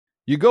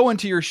You go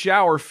into your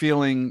shower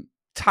feeling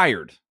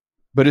tired,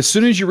 but as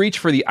soon as you reach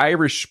for the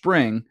Irish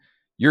Spring,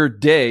 your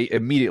day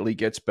immediately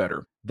gets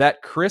better.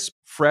 That crisp,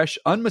 fresh,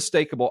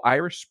 unmistakable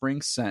Irish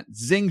Spring scent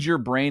zings your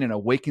brain and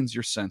awakens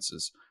your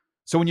senses.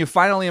 So when you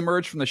finally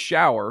emerge from the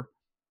shower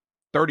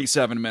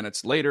 37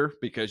 minutes later,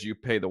 because you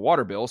pay the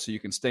water bill so you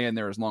can stay in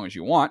there as long as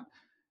you want,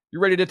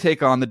 you're ready to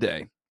take on the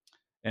day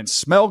and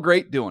smell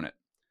great doing it.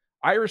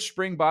 Irish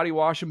Spring Body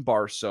Wash and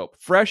Bar Soap.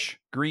 Fresh,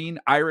 green,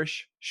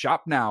 Irish.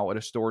 Shop now at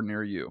a store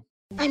near you.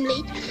 I'm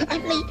late for a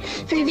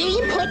very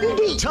important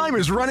date. Time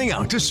is running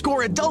out to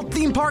score adult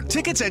theme park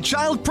tickets at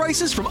child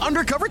prices from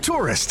Undercover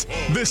Tourist.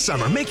 This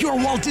summer, make your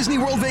Walt Disney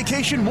World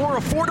vacation more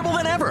affordable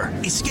than ever.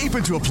 Escape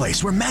into a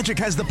place where magic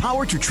has the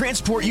power to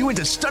transport you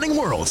into stunning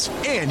worlds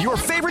and your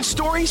favorite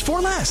stories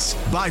for less.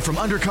 Buy from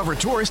Undercover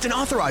Tourist, an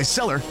authorized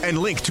seller, and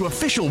link to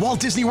official Walt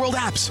Disney World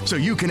apps so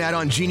you can add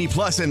on Genie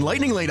Plus and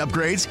Lightning Lane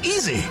upgrades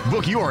easy.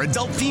 Book your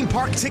adult theme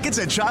park tickets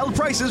at child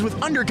prices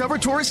with Undercover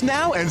Tourist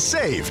now and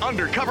save.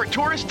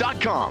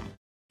 UndercoverTourist.com.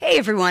 Hey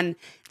everyone,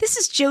 this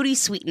is Jodie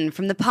Sweetin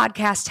from the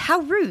podcast How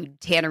Rude,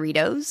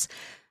 Tanneritos.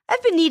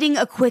 I've been needing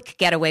a quick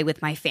getaway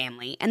with my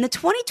family, and the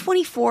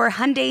 2024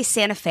 Hyundai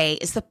Santa Fe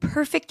is the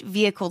perfect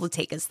vehicle to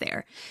take us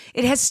there.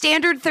 It has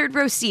standard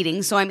third-row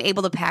seating, so I'm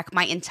able to pack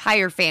my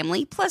entire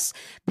family, plus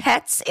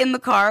pets, in the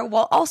car,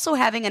 while also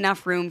having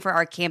enough room for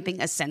our camping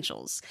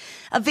essentials.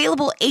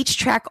 Available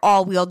H-Track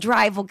all-wheel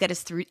drive will get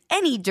us through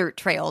any dirt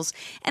trails,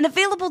 and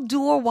available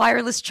dual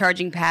wireless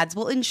charging pads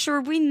will ensure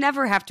we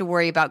never have to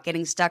worry about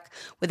getting stuck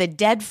with a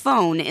dead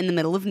phone in the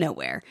middle of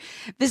nowhere.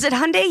 Visit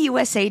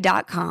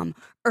HyundaiUSA.com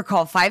or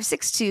call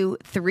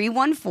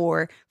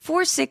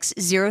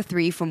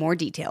 562-314-4603 for more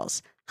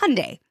details.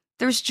 Hyundai,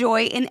 there's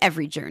joy in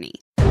every journey.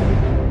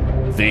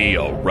 The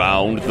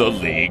Around the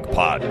League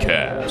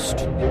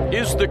podcast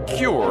is the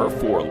cure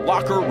for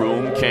locker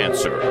room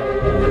cancer.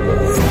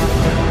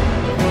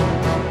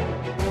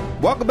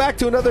 Welcome back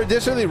to another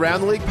edition of the Around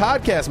the League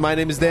podcast. My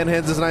name is Dan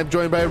Hanses, and I'm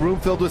joined by a room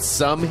filled with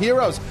some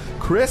heroes.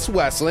 Chris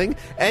Wessling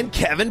and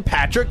Kevin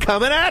Patrick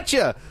coming at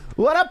you.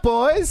 What up,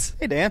 boys?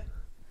 Hey, Dan.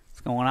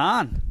 What's going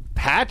on?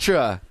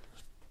 Patra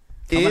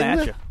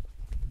in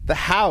the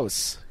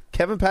house.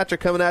 Kevin Patrick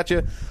coming at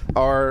you.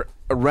 Our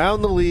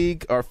Around the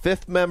League, our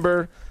fifth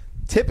member,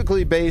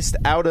 typically based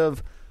out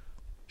of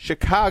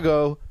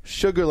Chicago,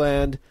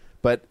 Sugarland,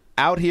 but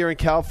out here in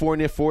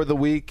California for the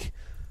week.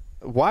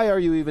 Why are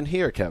you even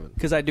here, Kevin?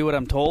 Because I do what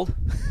I'm told.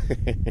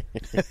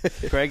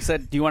 Greg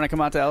said, do you want to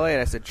come out to L.A.?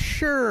 And I said,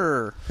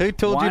 sure. Who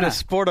told you to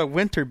sport a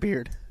winter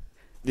beard?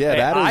 Yeah,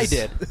 hey, I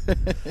did.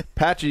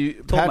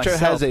 Patra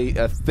has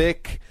a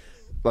thick,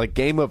 like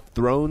Game of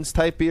Thrones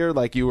type beard,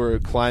 like you were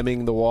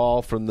climbing the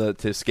wall to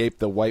escape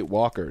the White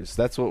Walkers.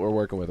 That's what we're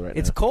working with right now.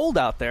 It's cold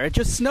out there. It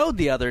just snowed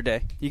the other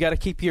day. You got to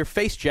keep your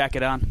face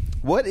jacket on.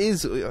 What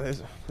is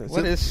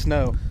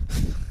snow?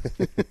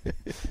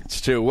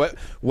 It's true.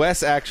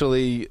 Wes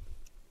actually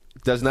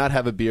does not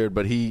have a beard,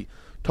 but he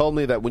told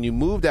me that when you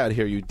moved out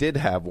here, you did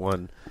have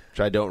one, which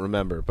I don't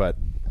remember, but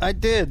I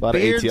did. A lot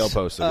of ATL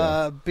posts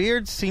ago.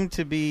 Beards seem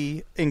to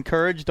be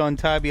encouraged on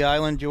Tybee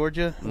Island,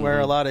 Georgia,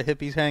 where a lot of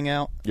hippies hang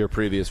out. Your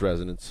previous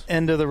residence.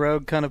 End of the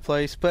road kind of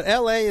place. But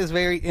L.A. is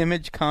very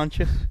image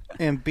conscious,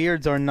 and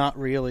beards are not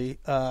really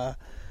part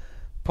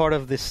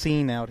of the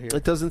scene out here.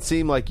 It doesn't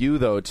seem like you,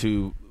 though,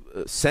 to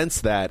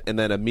sense that and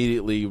then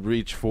immediately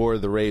reach for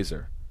the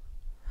razor.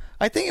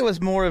 I think it was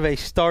more of a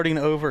starting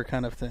over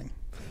kind of thing.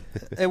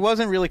 It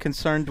wasn't really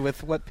concerned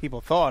with what people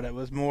thought. It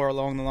was more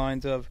along the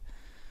lines of,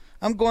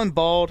 I'm going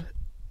bald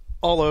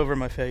all over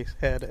my face,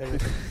 head,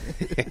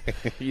 everything.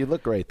 You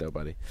look great, though,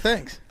 buddy.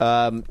 Thanks.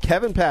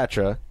 Kevin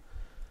Patra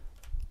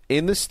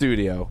in the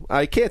studio.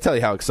 I can't tell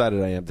you how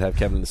excited I am to have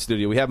Kevin in the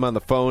studio. We have him on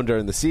the phone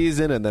during the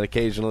season and then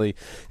occasionally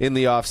in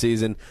the off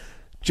season.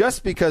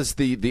 Just because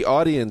the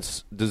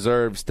audience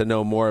deserves to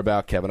know more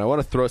about Kevin, I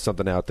want to throw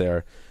something out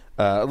there.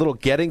 A little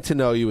getting to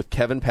know you with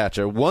Kevin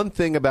Patra. One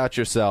thing about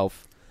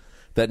yourself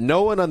that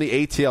no one on the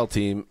ATL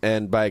team,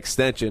 and by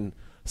extension,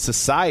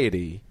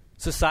 society,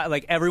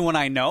 like everyone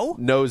I know,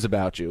 knows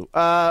about you.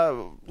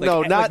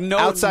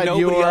 Outside nobody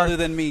your other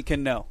than me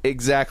can know.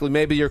 Exactly.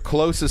 Maybe your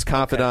closest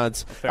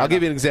confidants. Okay. I'll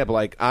give you an example.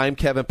 Like, I'm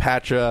Kevin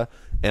Patra,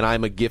 and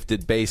I'm a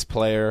gifted bass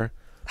player.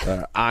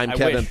 I'm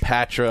Kevin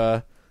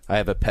Patra. I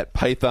have a pet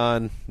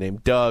python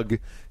named Doug.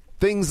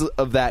 Things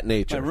of that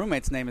nature. My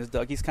roommate's name is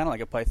Doug. He's kind of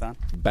like a python.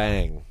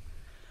 Bang.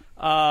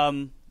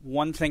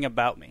 One thing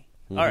about me.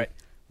 Mm-hmm. All right.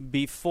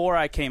 Before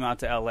I came out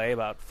to L.A.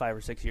 about 5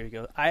 or 6 years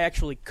ago, I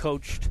actually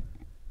coached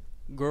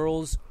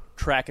girls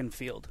track and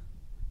field.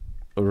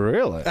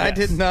 Really? Yes. I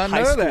did not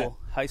know that.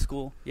 High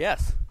school,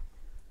 yes.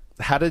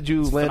 How did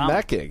you land phenomenal.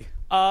 that gig?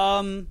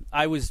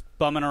 I was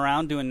bumming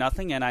around doing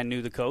nothing, and I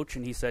knew the coach,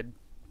 and he said,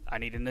 I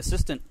need an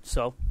assistant.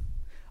 So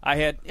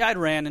I'd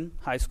ran in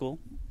high school,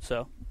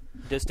 so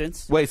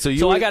distance. Wait,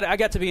 so I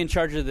got to be in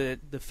charge of the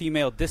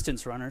female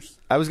distance runners.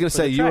 I was going to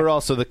say, you were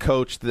also the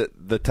coach,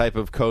 the type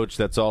of coach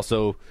that's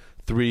also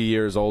 3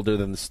 years older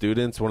than the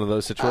students, one of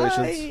those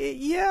situations?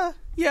 Yeah.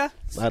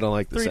 I don't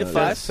like this. 3 to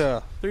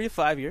 5. 3 to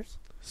 5 years.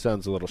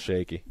 Sounds a little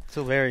shaky. It's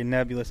a very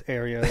nebulous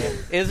area.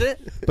 Is it?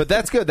 But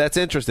that's good. That's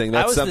interesting.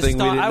 That's something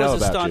we didn't know about I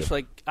was astonished. you.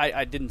 Like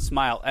I didn't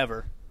smile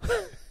ever.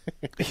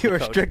 You were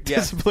strict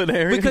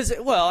disciplinarian Because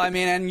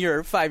and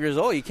you're 5 years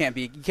old. You can't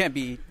be.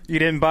 you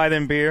didn't buy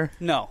them beer.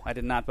 No, I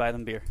did not buy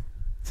them beer.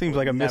 Seems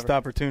like a missed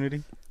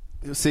opportunity.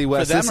 See,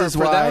 Wes, For them this or is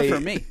for why them or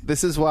for me?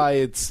 This is why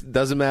it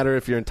doesn't matter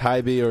if you're in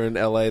Tybee or in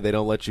L.A. They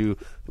don't let you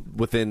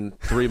within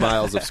 3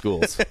 miles of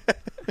schools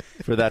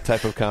for that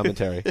type of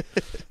commentary.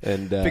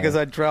 And Because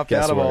I dropped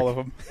out of all of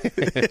them.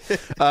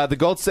 The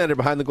gold standard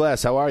behind the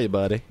glass. How are you,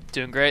 buddy?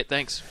 Doing great,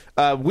 thanks.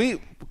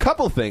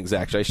 Couple things,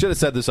 actually. I should have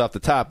said this off the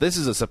top. This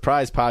is a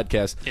surprise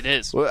podcast. It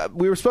is.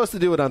 We were supposed to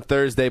do it on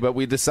Thursday, but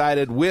we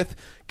decided with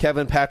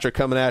Kevin Patrick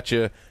coming at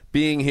you,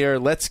 being here,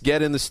 let's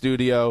get in the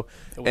studio.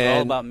 It was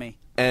all about me.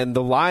 And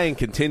the lying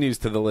continues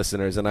to the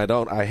listeners, and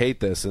I hate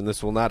this, and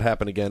this will not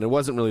happen again. It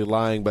wasn't really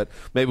lying, but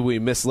maybe we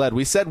misled.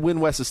 We said Win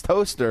Wes's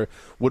Toaster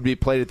would be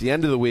played at the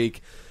end of the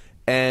week,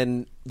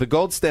 and the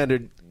gold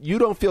standard, you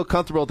don't feel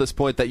comfortable at this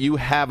point that you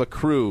have a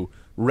crew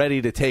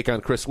ready to take on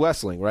Chris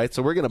Wessling, right?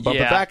 So we're going to bump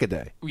it back a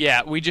day.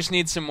 Yeah, we just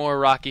need some more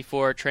Rocky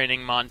IV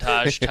training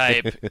montage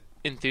type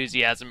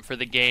enthusiasm for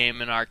the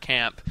game in our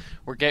camp.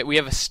 We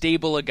have a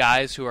stable of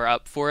guys who are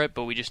up for it,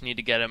 but we just need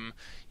to get them,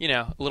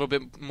 a little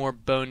bit more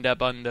boned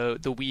up on the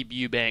Weeb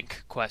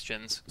Eubank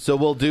questions. So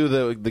we'll do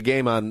the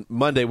game on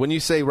Monday. When you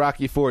say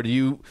Rocky IV,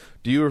 do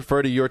you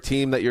refer to your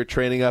team that you're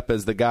training up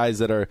as the guys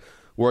that are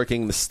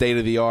working the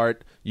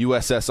state-of-the-art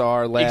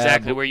USSR lab?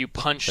 Exactly, where you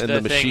punch the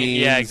thing.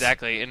 Machines. Yeah,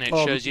 exactly, and it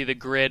shows you the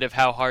grid of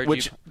how hard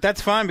That's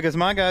fine, because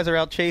my guys are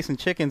out chasing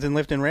chickens and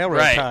lifting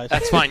railroad ties.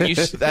 That's fine.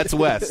 That's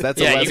Wes. That's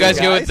you guys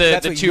go with the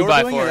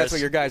 2x4s. That's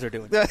what your guys are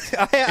doing.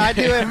 I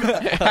do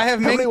have. I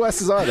have How many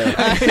Wes's are there?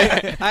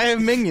 I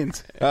have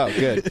minions. Oh,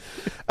 good.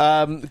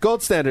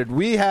 Gold standard.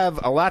 We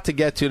have a lot to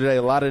get to today.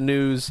 A lot of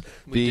news.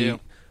 We do.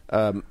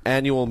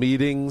 Annual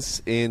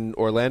meetings in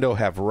Orlando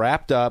have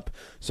wrapped up,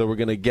 so we're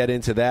going to get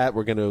into that.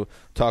 We're going to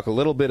talk a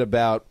little bit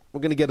about.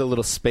 We're going to get a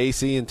little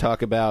spacey and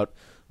talk about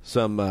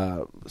some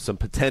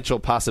potential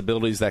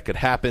possibilities that could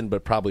happen,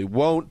 but probably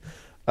won't.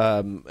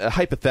 A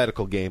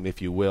hypothetical game,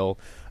 if you will.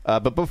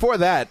 But before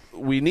that,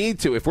 we need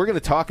to. If we're going to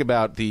talk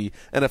about the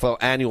NFL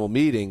annual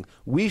meeting,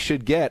 we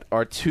should get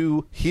our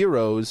two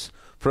heroes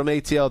from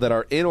ATL that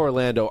are in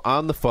Orlando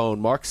on the phone,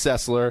 Mark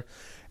Sessler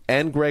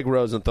and Greg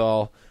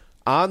Rosenthal.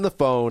 On the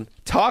phone,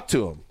 talk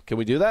to him. Can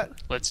we do that?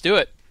 Let's do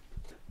it.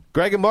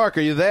 Greg and Mark,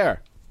 are you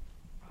there?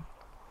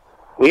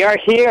 We are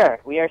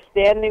here. We are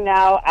standing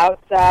now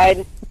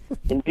outside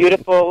in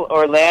beautiful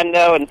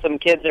Orlando, and some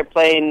kids are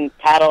playing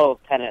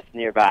paddle tennis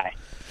nearby.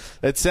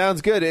 It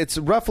sounds good. It's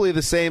roughly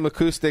the same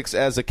acoustics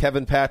as a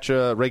Kevin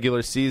Patra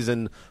regular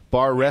season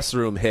bar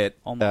restroom hit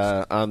on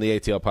the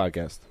ATL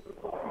podcast.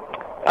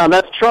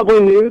 That's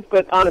troubling news,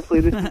 but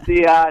honestly, this is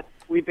the...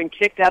 We've been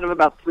kicked out of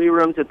about 3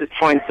 rooms at this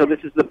point, so this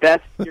is the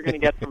best you're going to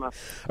get from us.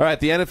 All right,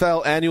 the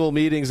NFL annual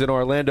meetings in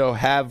Orlando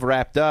have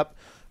wrapped up.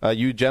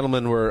 You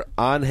gentlemen were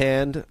on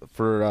hand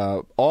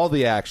for all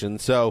the action.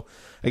 So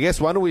I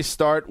guess why don't we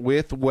start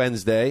with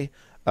Wednesday?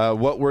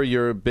 What were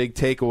your big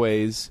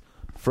takeaways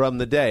from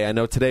the day? I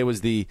know today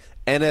was the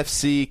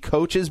NFC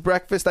Coaches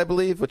Breakfast, I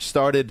believe, which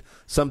started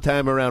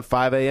sometime around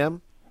 5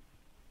 a.m.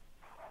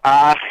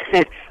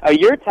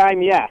 Your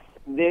time, yes.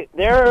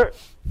 There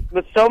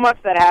was so much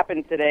that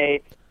happened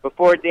today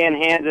before Dan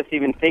Hanzus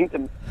even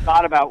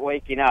thought about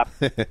waking up.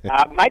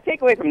 My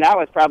takeaway from that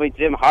was probably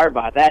Jim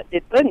Harbaugh. That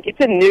it's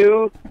a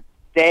new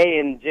day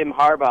in Jim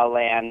Harbaugh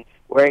land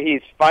where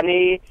he's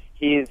funny,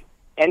 he's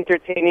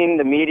entertaining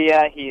the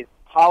media, he's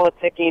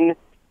politicking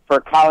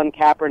for Colin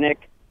Kaepernick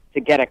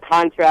to get a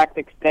contract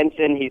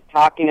extension. He's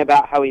talking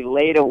about how he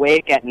laid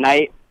awake at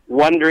night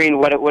wondering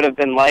what it would have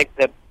been like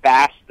to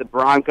bash the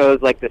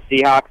Broncos like the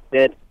Seahawks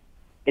did.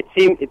 It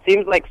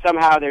seems like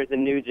somehow there's a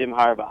new Jim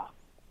Harbaugh.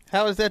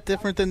 How is that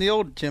different than the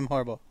old Jim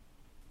Harbaugh?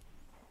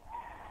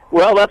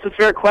 Well, that's a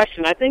fair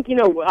question. I think,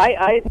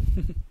 I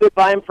stood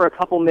by him for a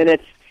couple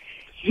minutes.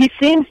 He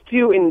seems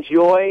to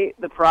enjoy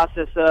the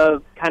process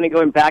of kind of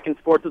going back and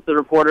forth with the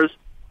reporters,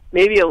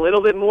 maybe a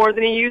little bit more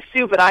than he used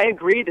to, but I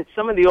agree that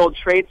some of the old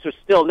traits are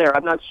still there.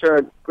 I'm not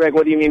sure, Greg,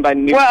 what do you mean by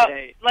new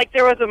today? Like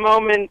there was a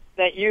moment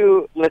that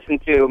you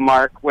listened to,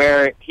 Mark,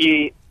 where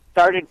he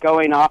started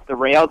going off the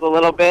rails a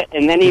little bit,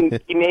 and then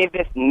he made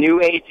this new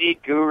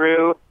agey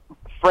guru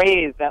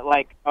phrase that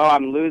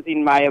I'm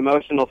losing my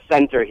emotional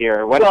center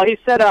here. Well, he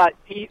said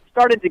he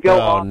started to go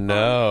off on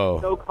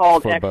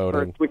so-called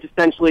experts, which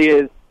essentially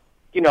is,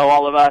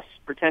 all of us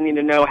pretending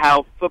to know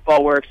how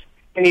football works.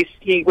 And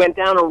he went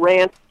down a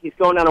rant, he's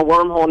going down a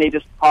wormhole, and he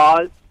just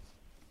paused.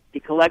 He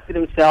collected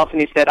himself, and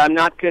he said, I'm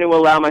not going to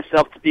allow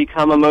myself to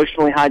become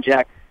emotionally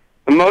hijacked.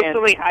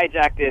 Emotionally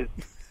hijacked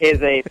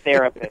is a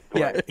therapist.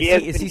 Yeah,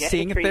 is he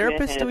seeing a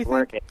therapist, do we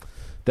think?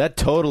 That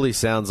totally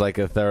sounds like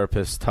a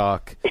therapist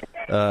talk,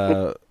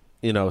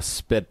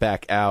 spit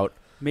back out.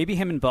 Maybe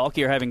him and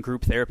Balky are having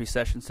group therapy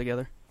sessions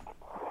together.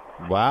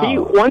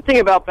 Wow. One thing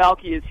about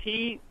Balky is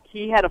he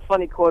had a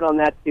funny quote on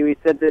that, too. He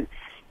said that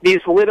these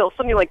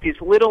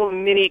little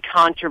mini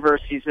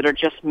controversies that are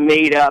just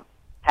made up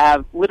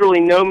have literally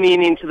no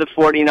meaning to the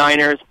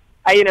 49ers.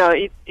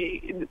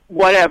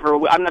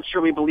 Whatever. I'm not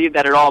sure we believe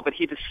that at all, but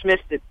he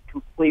dismissed it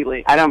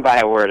completely. I don't buy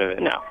a word of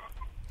it. No.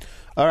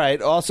 All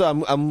right. Also,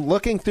 I'm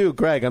looking through,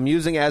 Greg. I'm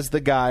using as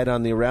the guide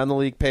on the Around the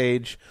League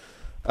page.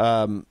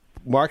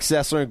 Mark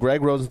Sessler and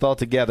Greg Rosenthal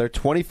together.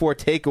 24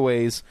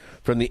 takeaways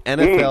from the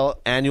NFL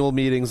annual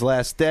meetings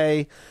last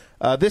day.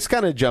 This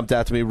kind of jumped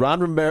out to me.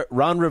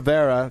 Ron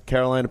Rivera,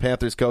 Carolina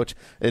Panthers coach,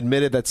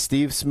 admitted that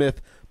Steve Smith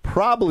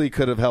probably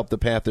could have helped the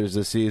Panthers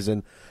this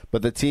season,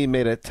 but the team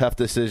made a tough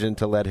decision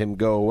to let him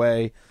go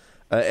away.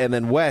 And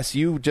then, Wes,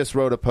 you just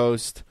wrote a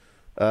post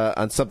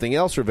on something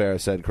else Rivera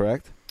said,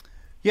 correct?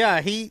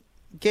 Yeah, he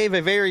gave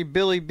a very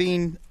Billy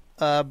Bean,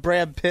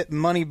 Brad Pitt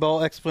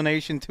Moneyball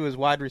explanation to his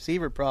wide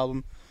receiver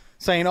problem,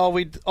 saying all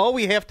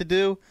we have to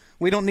do,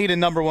 we don't need a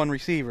number one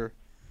receiver.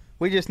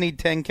 We just need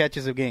 10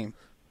 catches a game.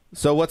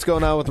 So what's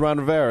going on with Ron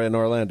Rivera in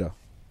Orlando?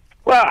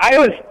 Well, I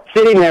was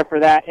sitting there for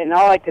that, and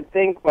all I could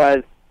think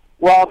was,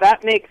 well,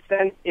 that makes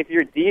sense if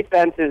your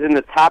defense is in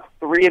the top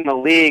 3 in the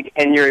league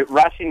and your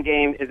rushing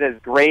game is as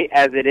great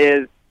as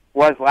it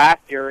was last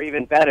year or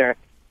even better.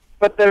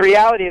 But the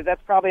reality is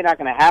that's probably not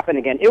going to happen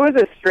again. It was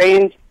a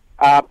strange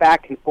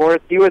back and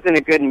forth. He was in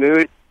a good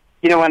mood.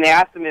 When they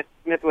asked him if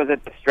Smith was a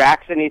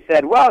distraction, he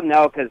said, well,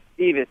 no, because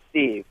Steve is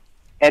Steve.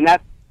 And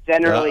that's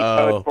generally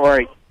code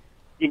for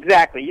 –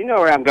 exactly. You know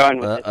where I'm going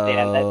with this,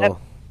 Dan.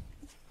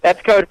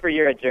 That's code for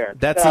you're a jerk.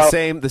 That's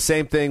the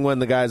same thing when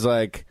the guy's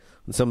like –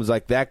 when someone's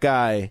like, that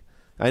guy,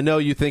 I know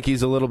you think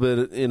he's a little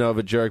bit, of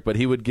a jerk, but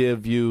he would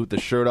give you the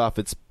shirt off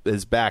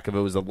his back if it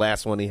was the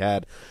last one he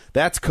had.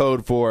 That's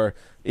code for,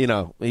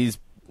 he's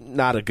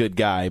not a good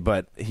guy,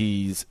 but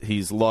he's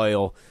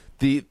loyal.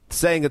 The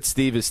saying that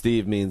Steve is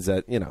Steve means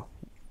that,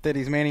 that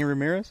he's Manny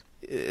Ramirez?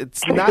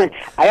 It's not.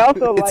 I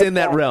also it's in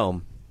that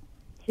realm.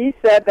 He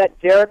said that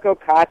Jericho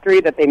Cotchery,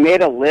 that they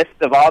made a list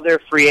of all their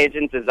free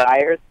agent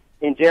desires,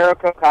 and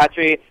Jericho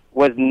Cotchery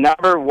was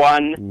number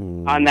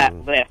 1 on that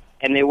list.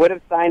 And they would have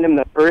signed him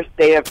the first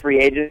day of free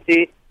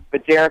agency,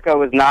 but Jericho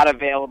was not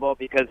available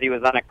because he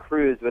was on a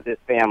cruise with his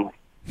family.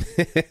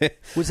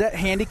 Was that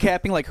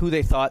handicapping, like who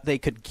they thought they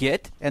could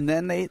get, and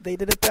then they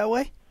did it that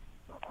way?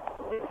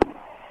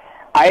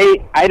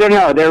 I don't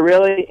know. They're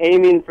really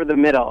aiming for the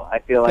middle, I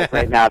feel like,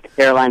 right now, the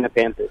Carolina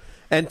Panthers.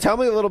 And tell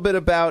me a little bit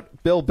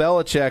about Bill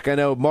Belichick. I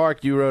know,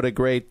 Mark, you wrote a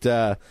great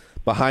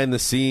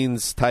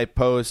behind-the-scenes type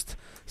post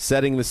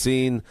setting the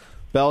scene.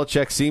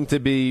 Belichick seemed to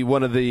be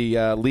one of the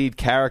lead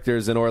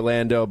characters in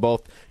Orlando,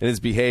 both in his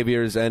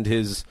behaviors and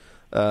his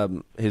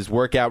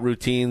workout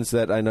routines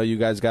that I know you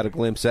guys got a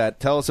glimpse at.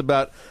 Tell us a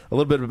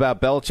little bit about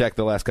Belichick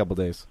the last couple of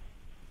days.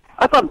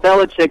 I thought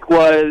Belichick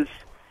was,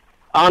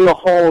 on the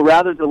whole,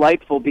 rather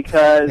delightful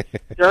because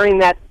during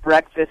that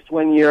breakfast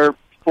when you're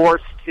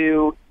forced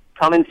to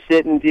come and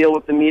sit and deal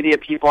with the media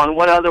people on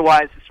what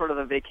otherwise is sort of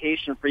a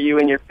vacation for you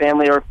and your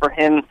family, or for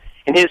him,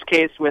 in his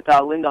case, with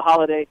Linda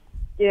Holiday,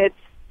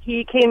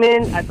 he came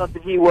in. I thought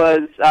that he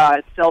was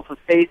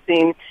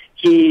self-effacing.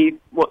 He,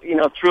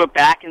 threw it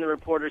back in the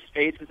reporters'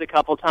 faces a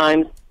couple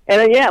times.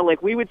 And then,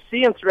 we would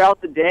see him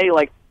throughout the day,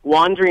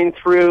 wandering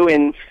through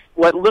in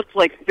what looked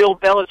like Bill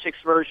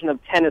Belichick's version of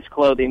tennis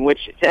clothing,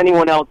 which to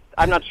anyone else,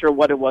 I'm not sure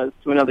what it was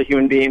to another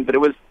human being, but it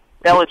was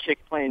Belichick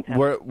playing tennis.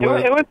 Were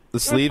the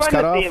sleeves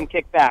cut off? It was fun to see him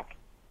kick back.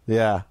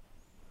 Yeah.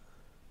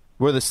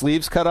 Were the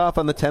sleeves cut off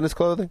on the tennis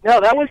clothing? No,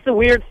 that was the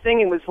weird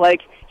thing. It was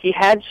like he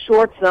had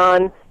shorts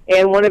on,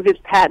 and one of his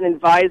patent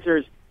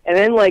advisors, and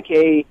then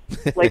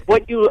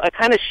a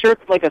kind of shirt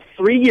like a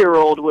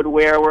 3-year-old would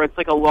wear, where it's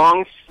like a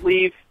long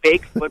sleeve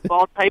fake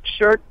football type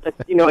shirt that's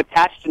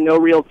attached to no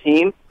real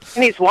team,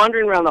 and he's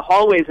wandering around the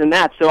hallways in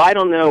that. So I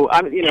don't know.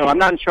 I'm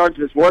not in charge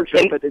of his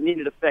wardrobe, but it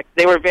needed a fix.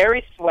 They were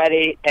very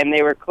sweaty, and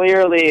they were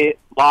clearly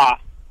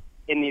lost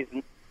in these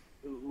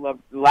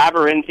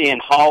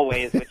labyrinthian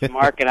hallways, which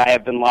Mark and I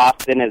have been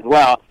lost in as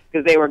well,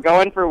 because they were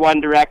going for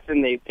one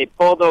direction. They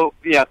pulled a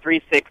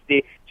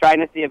 360. Trying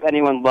to see if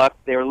anyone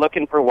looked. They were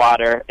looking for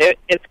water.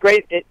 It's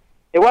great. It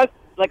was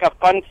like a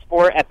fun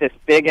sport at this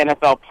big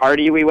NFL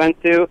party we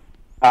went to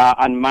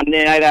on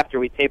Monday night after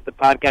we taped the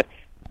podcast.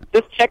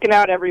 Just checking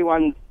out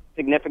everyone's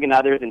significant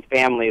others and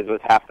families was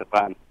half the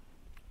fun.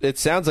 It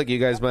sounds like you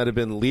guys might have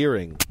been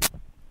leering.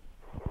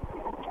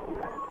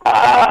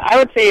 I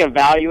would say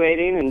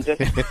evaluating and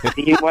just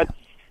seeing what's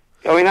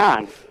going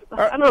on.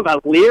 I don't know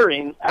about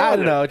leering. I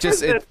don't know.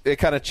 It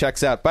kind of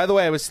checks out. By the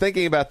way, I was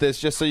thinking about this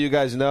just so you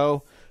guys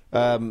know.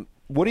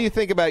 What do you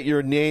think about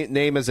your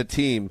name as a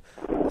team?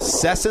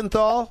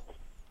 Sessenthal?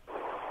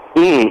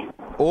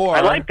 Or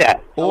I like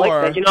that. I'll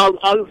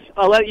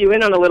let you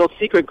in on a little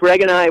secret.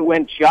 Greg and I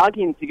went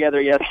jogging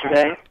together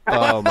yesterday.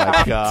 Oh,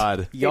 my God.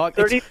 A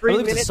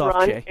 33-minute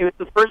run. It was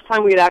the first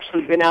time we had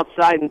actually been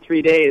outside in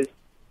 3 days.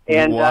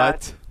 And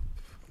what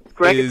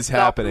Greg is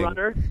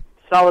happening?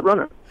 Solid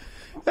runner.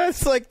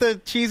 That's like the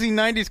cheesy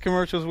 90s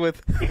commercials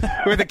with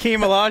Akeem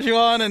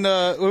Olajuwon and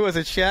who was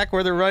it, Shaq,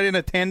 where they're riding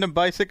a tandem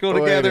bicycle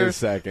together. Wait a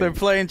second. They're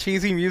playing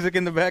cheesy music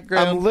in the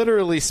background. I'm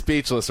literally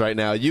speechless right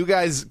now. You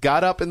guys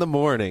got up in the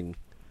morning.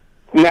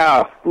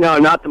 No,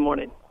 not the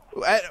morning.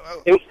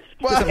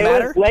 Does it It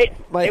matter? was late.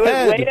 My it was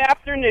head. late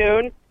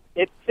afternoon.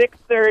 It's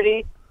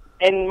 6:30,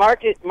 and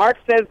Mark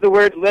says the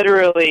word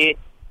literally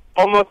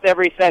almost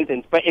every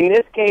sentence. But in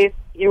this case,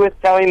 he was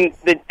telling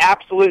the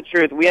absolute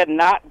truth. We had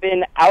not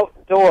been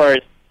outdoors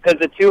because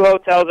the two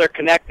hotels are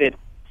connected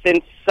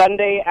since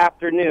Sunday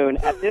afternoon.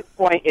 At this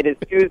point, it is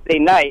Tuesday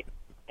night,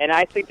 and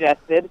I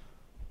suggested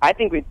I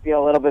think we'd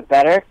feel a little bit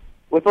better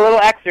with a little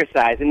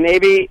exercise, and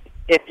maybe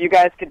if you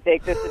guys could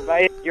take this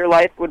advice, your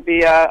life would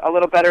be a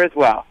little better as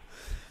well.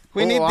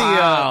 We need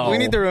Wow.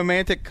 the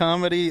romantic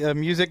comedy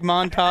music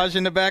montage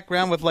in the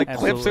background with like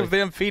clips Absolutely. of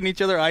them feeding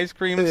each other ice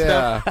cream and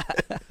Yeah. stuff.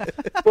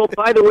 Well,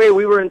 by the way,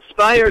 we were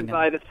inspired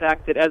by the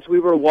fact that as we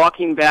were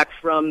walking back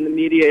from the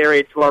media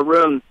area to our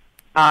room,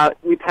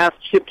 we passed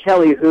Chip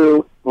Kelly,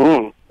 who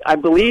I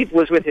believe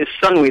was with his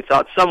son. We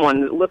thought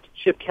someone that looked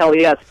Chip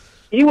Kelly-esque.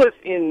 He was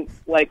in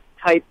like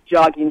tight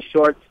jogging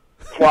shorts,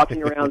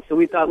 walking around. So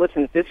we thought,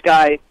 listen, if this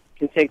guy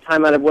can take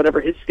time out of whatever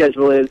his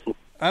schedule is,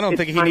 I don't it's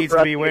think he time needs for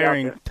to us be get out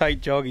wearing there.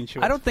 tight jogging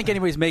shorts. I don't think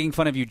anybody's making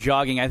fun of you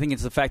jogging. I think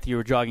it's the fact that you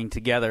were jogging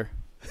together.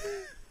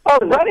 Oh,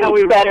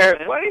 running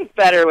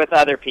better with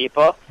other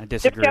people. I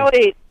disagree. Chip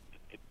Kelly,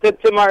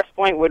 to Mark's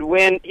point, would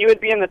win. He would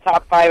be in the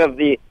top 5 of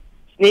the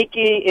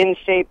sneaky,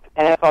 in-shape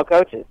NFL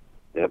coaches.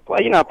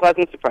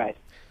 Pleasant surprise.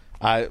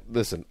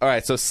 Listen. All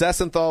right, so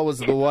Sessenthal was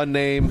the one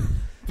name,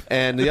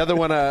 and the other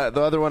one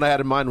I had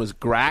in mind was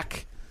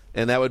Grack,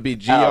 and that would be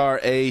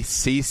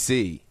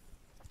Gracc.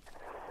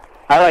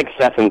 I like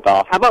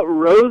Sessenthal. how about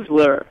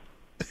Rosler?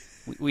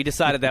 We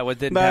decided that one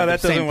didn't No, have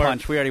that the same doesn't work.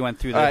 punch. We already went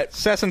through that. All right,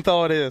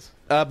 Sessenthal it is.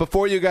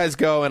 before you guys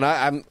go, and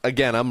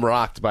I'm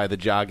rocked by the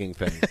jogging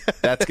thing.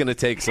 That's going to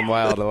take some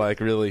while to like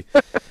really.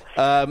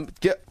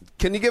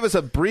 Can you give us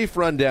a brief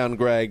rundown,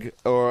 Greg,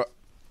 or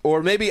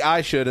maybe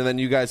I should, and then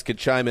you guys could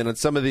chime in on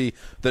some of the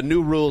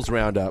new rules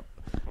roundup.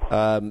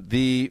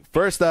 The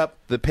first up,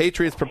 the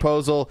Patriots'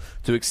 proposal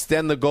to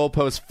extend the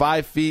goalpost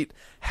 5 feet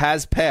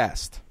has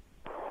passed.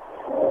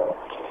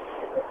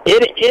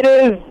 It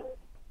is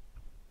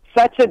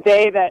such a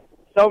day that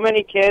so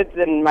many kids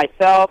and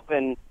myself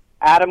and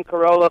Adam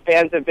Carolla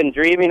fans have been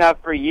dreaming of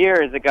for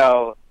years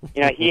ago.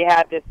 You know, he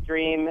had this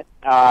dream,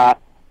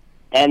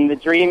 and the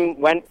dream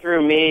went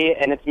through me,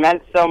 and it's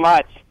meant so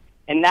much.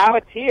 And now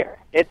it's here.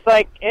 It's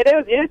like it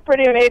is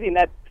pretty amazing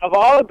that of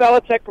all the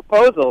Belichick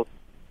proposals,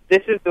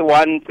 this is the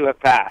one to have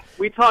passed.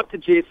 We talked to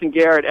Jason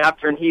Garrett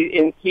after, and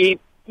he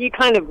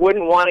kind of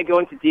wouldn't want to go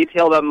into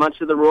detail about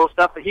much of the rule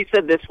stuff, but he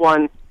said this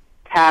one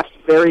passed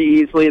very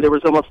easily. There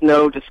was almost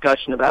no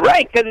discussion about it.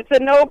 Right, because it's a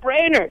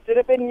no-brainer. It should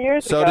have been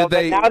years So ago, did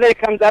they- but now that it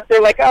comes up,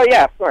 they're like, oh,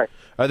 yeah, of course.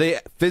 Are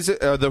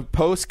the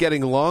posts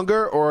getting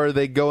longer, or are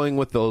they going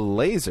with the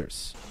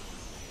lasers?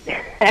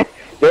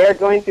 They're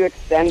going to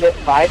extend it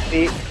 5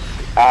 feet,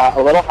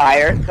 a little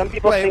higher. Some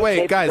people think Wait,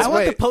 maybe- guys, I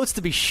want the wait. post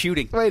to be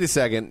shooting. Wait a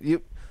second.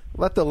 You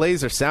let the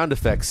laser sound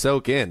effects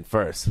soak in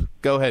first.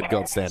 Go ahead,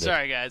 Gold Standard.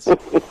 Sorry, guys.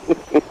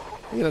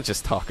 You don't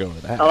just talk over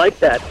that. I like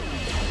that.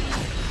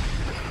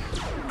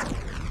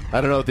 I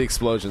don't know what the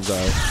explosions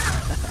are.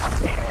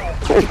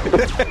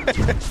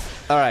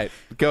 All right,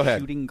 go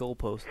ahead. Shooting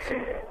goalposts.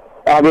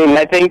 I mean,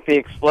 I think the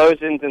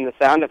explosions and the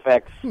sound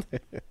effects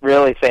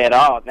really say it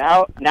all.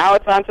 Now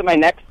it's on to my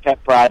next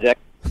pet project.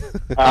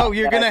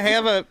 You're going to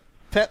have a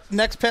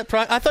next pet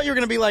project? I thought you were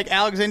going to be like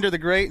Alexander the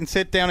Great and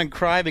sit down and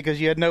cry because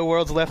you had no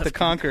worlds left to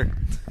conquer.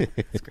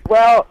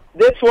 Well,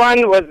 this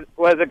one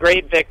was a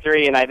great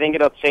victory, and I think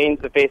it'll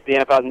change the face of the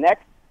NFL.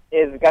 Next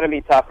is going to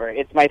be tougher.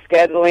 It's my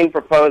scheduling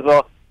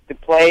proposal to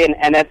play an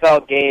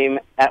NFL game,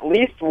 at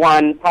least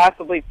one,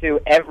 possibly two,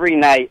 every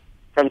night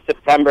from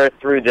September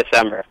through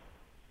December.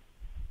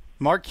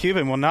 Mark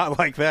Cuban will not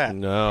like that.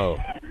 No.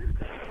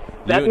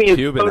 That You and means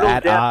Cuban total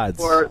at death odds.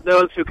 for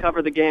those who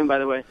cover the game, by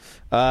the way.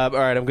 All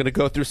right, I'm going to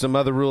go through some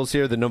other rules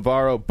here. The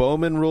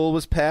Navarro-Bowman rule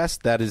was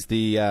passed. That is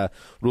the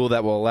rule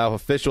that will allow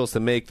officials to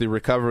make the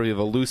recovery of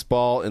a loose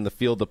ball in the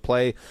field of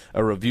play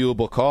a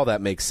reviewable call.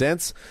 That makes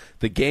sense.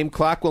 The game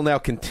clock will now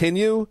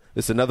continue.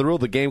 This is another rule.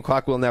 The game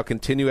clock will now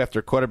continue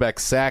after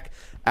quarterback sack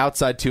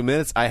outside 2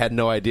 minutes. I had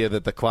no idea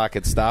that the clock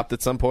had stopped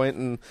at some point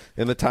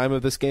in the time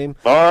of this game.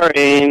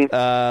 Boring.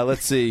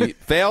 Let's see.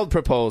 Failed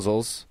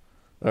proposals.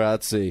 All right,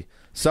 let's see.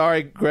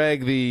 Sorry,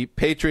 Greg, the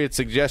Patriots'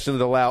 suggestion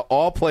to allow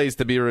all plays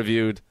to be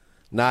reviewed,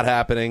 not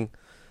happening.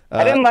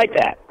 I didn't like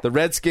that. The I'm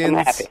Redskins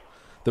happy.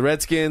 The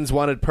Redskins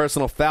wanted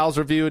personal fouls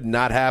reviewed,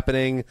 not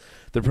happening.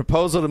 The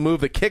proposal to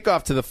move the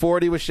kickoff to the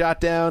 40 was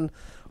shot down.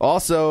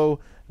 Also,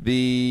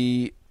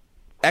 the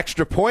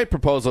extra point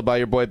proposal by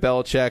your boy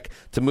Belichick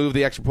to move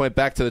the extra point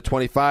back to the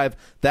 25,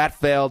 that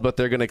failed, but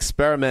they're going to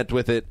experiment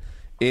with it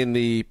in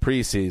the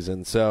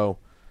preseason. So,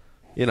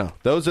 you know,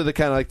 those are the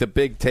kind of like the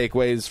big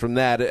takeaways from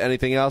that.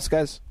 Anything else,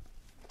 guys?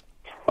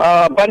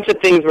 Well, a bunch of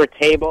things were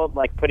tabled,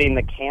 like putting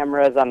the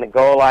cameras on the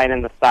goal line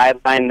and the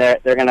sideline. They're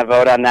going to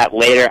vote on that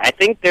later. I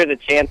think there's a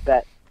chance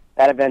that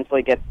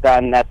eventually gets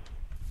done. That's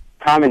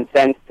common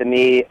sense to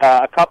me.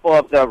 A couple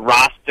of the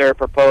roster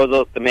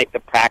proposals to make the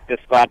practice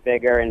squad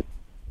bigger and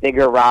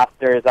bigger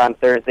rosters on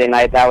Thursday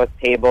night, that was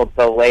tabled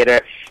till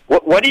later.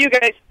 What do you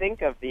guys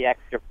think of the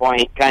extra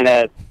point kind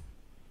of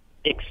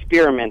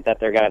experiment that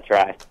they're going to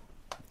try.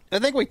 I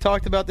think we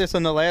talked about this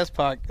on the last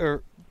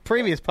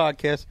previous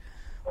podcast.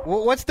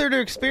 What's there to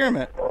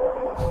experiment?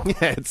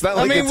 Yeah, it's not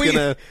like it's going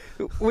to...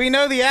 We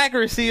know the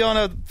accuracy on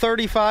a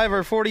 35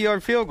 or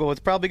 40-yard field goal. It's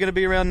probably going to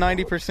be around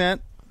 90%.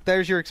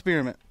 There's your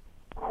experiment.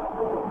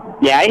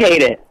 Yeah, I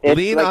hate it. It's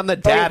Lean on the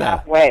data.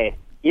 Halfway.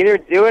 Either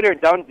do it or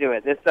don't do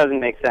it. This doesn't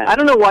make sense. I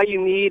don't know why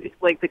you need,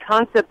 the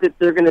concept that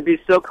they're going to be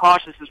so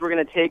cautious is we're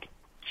going to take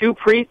 2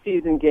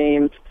 preseason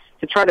games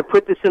to try to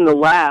put this in the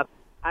lab.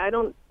 I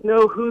don't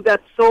know who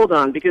that's sold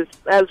on because,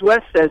 as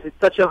Wes says, it's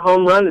such a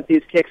home run that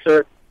these kicks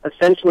are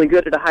essentially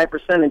good at a high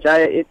percentage.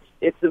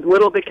 It's a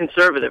little bit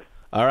conservative.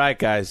 All right,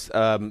 guys.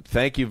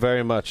 Thank you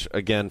very much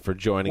again for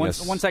joining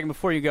us. 1 second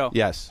before you go.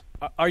 Yes.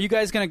 Are you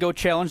guys going to go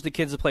challenge the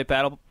kids to play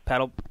paddle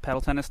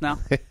tennis now?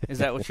 Is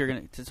that what you're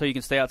going to, so you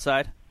can stay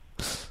outside?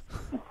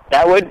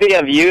 That would be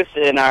of use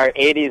in our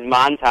 80s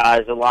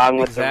montage, along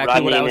with exactly the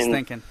running what I was and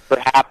thinking.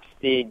 perhaps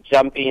the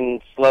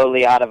jumping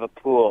slowly out of a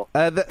pool.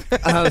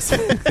 Honestly,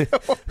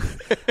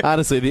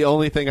 the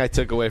only thing I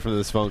took away from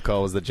this phone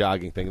call was the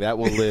jogging thing. That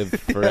will live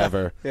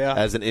forever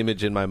as an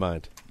image in my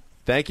mind.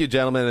 Thank you,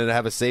 gentlemen, and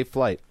have a safe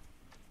flight.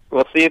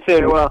 We'll see you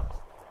soon.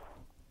 Well,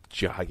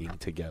 jogging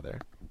together.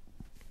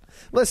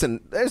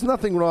 Listen, there's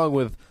nothing wrong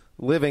with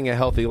living a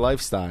healthy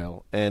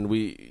lifestyle, and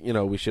we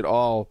should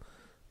all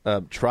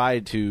try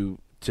to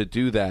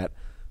do that.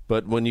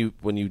 But when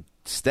you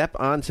step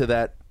onto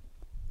that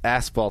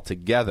asphalt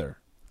together,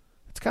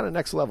 it's kind of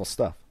next level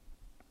stuff.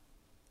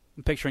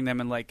 I'm picturing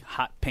them in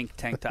hot pink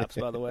tank tops.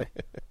 By the way,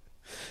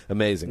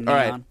 amazing.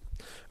 Neon.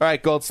 All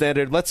right, Gold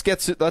Standard. Let's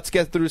get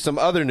through some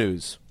other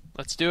news.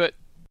 Let's do it.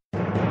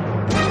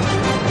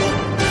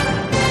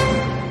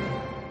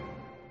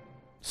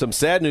 Some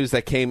sad news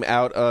that came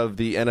out of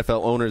the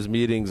NFL owners'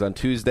 meetings on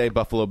Tuesday.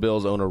 Buffalo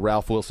Bills owner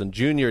Ralph Wilson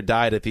Jr.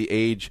 died at the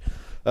age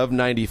of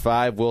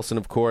 95. Wilson,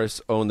 of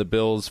course, owned the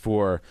Bills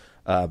for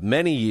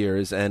many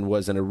years and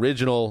was an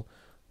original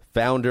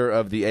founder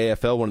of the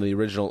AFL, one of the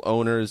original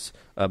owners,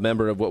 a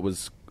member of what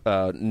was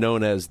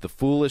known as the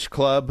Foolish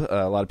Club.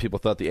 A lot of people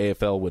thought the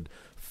AFL would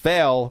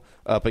fail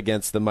up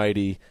against the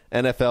mighty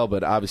NFL,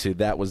 but obviously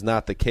that was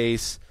not the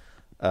case.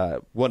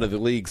 One of the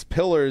league's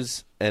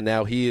pillars, and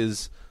now he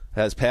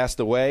has passed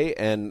away.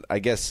 And I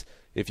guess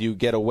if you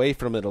get away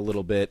from it a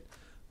little bit,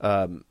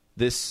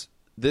 this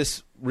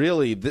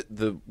really,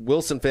 the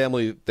Wilson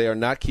family, they are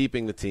not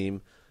keeping the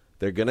team.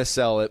 They're going to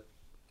sell it.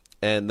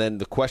 And then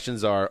the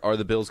questions are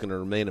the Bills going to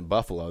remain in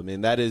Buffalo? I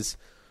mean, that is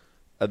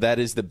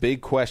the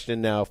big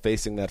question now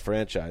facing that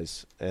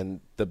franchise.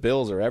 And the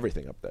Bills are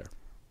everything up there.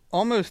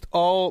 Almost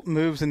all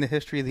moves in the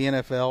history of the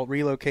NFL,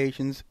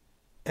 relocations,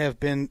 have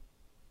been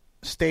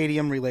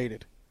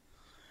stadium-related.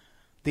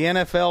 The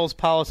NFL's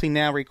policy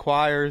now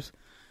requires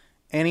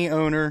any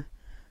owner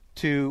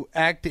to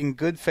act in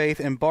good faith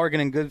and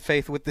bargain in good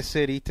faith with the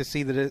city to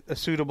see that a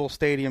suitable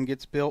stadium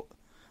gets built.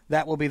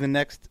 That will be the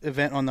next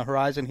event on the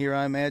horizon here,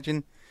 I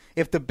imagine.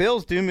 If the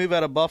Bills do move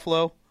out of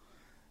Buffalo,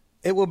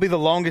 it will be the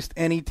longest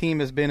any team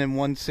has been in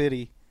one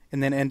city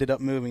and then ended up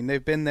moving.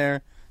 They've been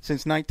there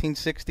since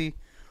 1960.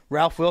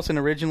 Ralph Wilson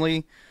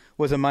originally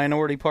was a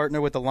minority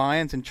partner with the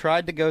Lions and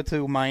tried to go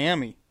to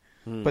Miami,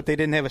 but they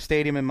didn't have a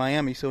stadium in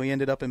Miami, so he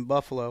ended up in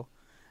Buffalo.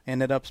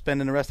 Ended up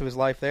spending the rest of his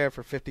life there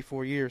for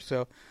 54 years.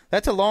 So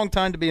that's a long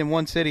time to be in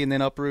one city and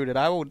then uprooted.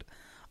 I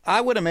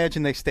would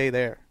imagine they stay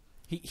there.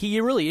 He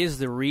really is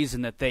the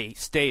reason that they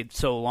stayed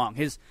so long.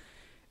 His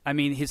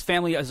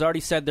family has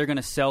already said they're going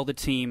to sell the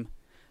team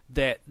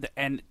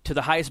and to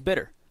the highest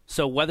bidder.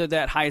 So whether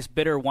that highest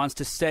bidder wants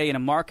to stay in a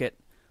market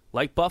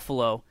like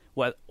Buffalo,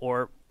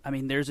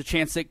 there's a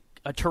chance that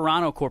a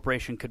Toronto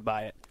corporation could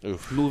buy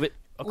it, move it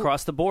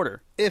across the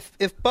border. If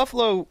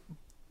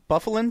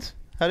Buffalons,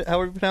 how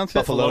would you pronounce it?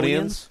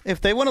 Buffalonians. If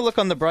they want to look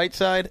on the bright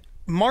side,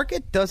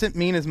 market doesn't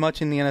mean as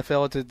much in the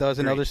NFL as it does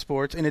in other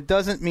sports, and it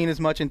doesn't mean as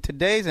much in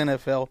today's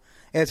NFL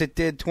as it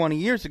did 20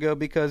 years ago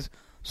because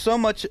so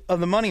much of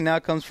the money now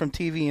comes from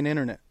TV and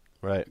internet.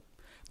 Right.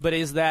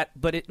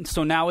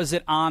 So now is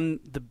it on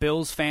the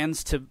Bills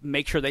fans to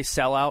make sure they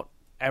sell out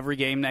every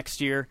game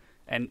next year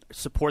and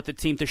support the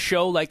team to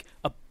show like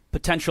a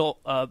potential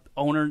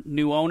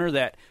new owner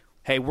that,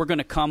 hey, we're going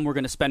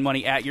to spend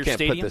money at your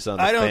stadium? Put this on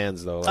the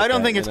fans, though. I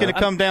don't think it's going to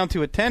come down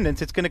to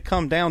attendance. It's going to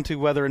come down to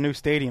whether a new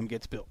stadium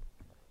gets built.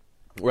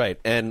 Right.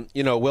 And,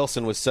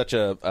 Wilson was such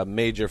a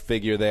major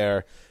figure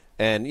there.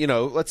 And,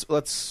 let's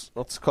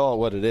call it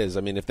what it is.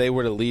 I mean, if they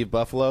were to leave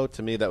Buffalo,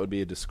 to me, that would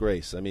be a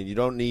disgrace. I mean, you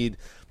don't need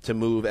to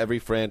move every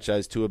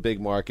franchise to a big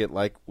market,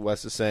 like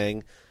Wes is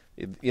saying.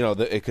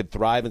 It could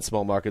thrive in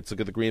small markets. Look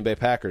at the Green Bay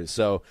Packers.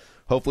 So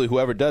hopefully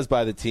whoever does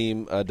buy the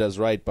team does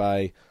right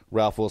by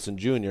Ralph Wilson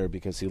Jr.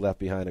 because he left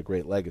behind a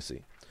great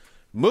legacy.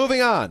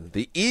 Moving on,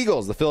 the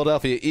Eagles, the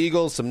Philadelphia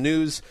Eagles, some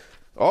news,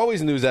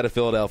 always news out of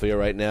Philadelphia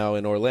right now.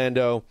 In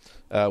Orlando,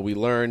 we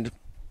learned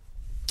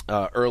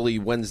early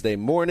Wednesday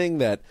morning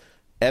that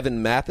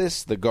Evan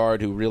Mathis, the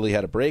guard who really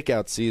had a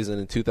breakout season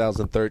in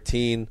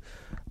 2013,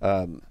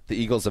 the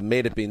Eagles have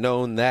made it be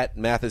known that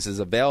Mathis is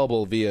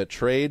available via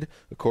trade,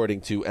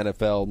 according to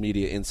NFL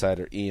media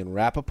insider Ian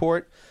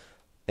Rappaport.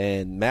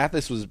 And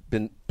Mathis was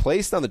been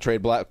placed on the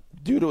trade block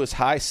due to his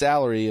high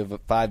salary of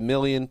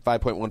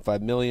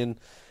 $5.15 million,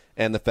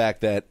 and the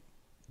fact that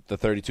the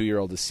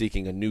 32-year-old is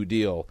seeking a new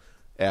deal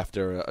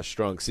after a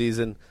strong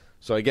season.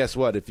 So I guess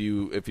what if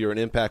you're an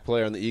impact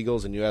player on the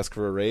Eagles and you ask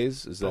for a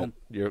raise, is that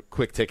your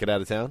quick ticket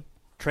out of town?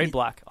 Trade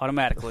block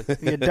automatically.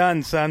 You're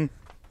done, son.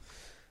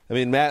 I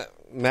mean,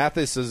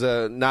 Mathis is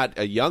not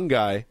a young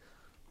guy,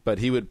 but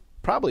he would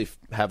probably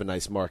have a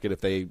nice market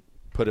if they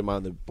put him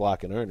on the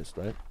block in earnest,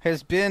 right?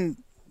 Has been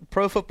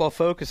Pro Football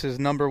Focus's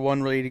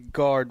 #1 rated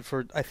guard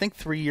for, I think,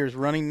 3 years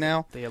running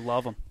now. They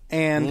love him.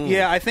 And,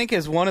 I think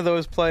is one of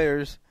those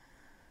players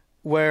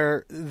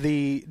where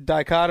the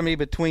dichotomy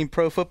between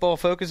Pro Football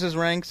Focus's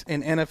ranks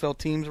and NFL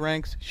teams'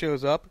 ranks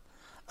shows up.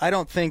 I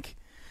don't think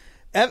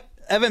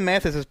Evan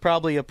Mathis is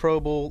probably a Pro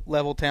Bowl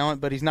level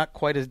talent, but he's not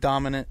quite as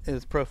dominant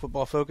as Pro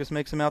Football Focus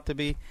makes him out to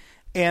be.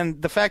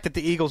 And the fact that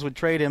the Eagles would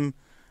trade him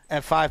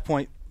at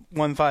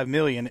 $5.15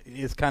 million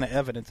is kind of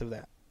evidence of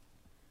that.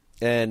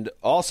 And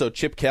also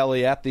Chip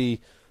Kelly at the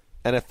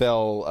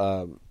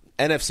NFL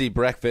NFC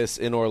breakfast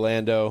in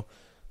Orlando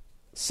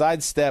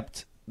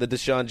sidestepped the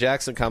Deshaun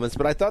Jackson comments,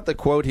 but I thought the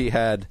quote he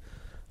had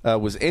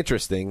was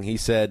interesting. He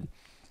said,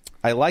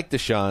 "I like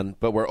Deshaun,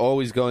 but we're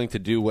always going to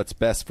do what's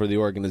best for the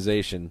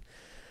organization."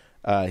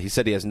 He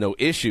said he has no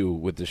issue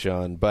with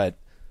Deshaun, but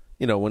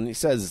when he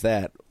says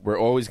that, we're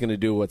always going to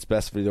do what's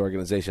best for the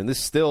organization. This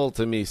still,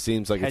 to me,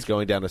 seems like it's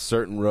going down a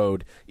certain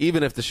road,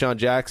 even if Deshaun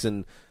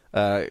Jackson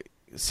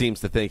seems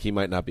to think he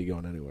might not be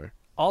going anywhere.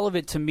 All of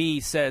it, to me,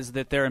 says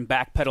that they're in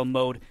backpedal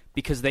mode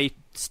because they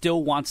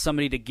still want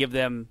somebody to give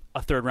them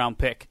a third-round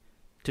pick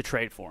to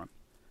trade for him.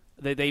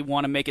 They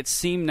want to make it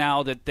seem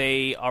now that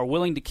they are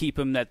willing to keep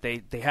him, that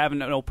they have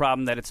no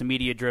problem, that it's a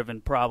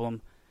media-driven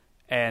problem,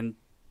 and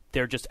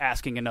they're just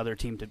asking another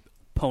team to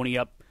pony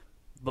up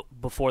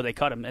before they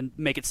cut him and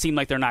make it seem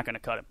like they're not going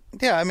to cut him.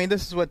 Yeah, I mean,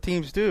 this is what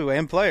teams do,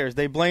 and players.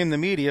 They blame the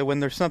media when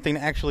there's something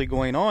actually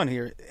going on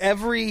here.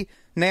 Every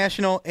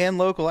national and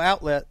local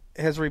outlet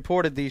has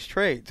reported these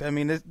trades. I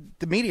mean,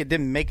 the media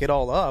didn't make it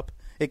all up.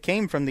 It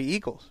came from the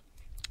Eagles.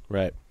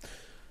 Right.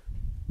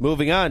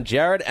 Moving on,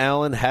 Jared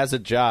Allen has a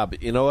job.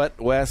 You know what,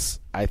 Wes?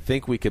 I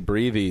think we could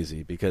breathe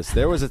easy because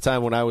there was a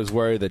time when I was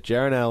worried that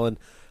Jared Allen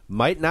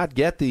might not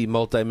get the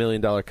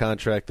multi-million-dollar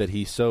contract that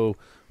he so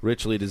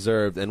richly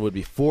deserved and would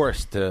be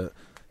forced to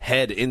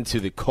head into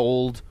the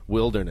cold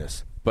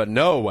wilderness. But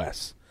no,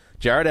 Wes.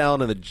 Jared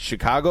Allen and the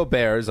Chicago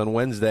Bears on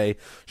Wednesday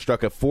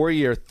struck a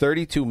 4-year,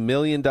 $32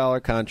 million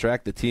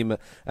contract. The team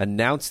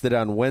announced it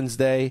on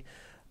Wednesday.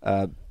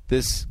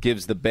 This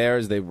gives the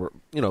Bears, they were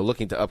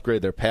looking to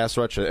upgrade their pass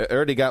rush. They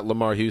already got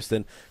Lamar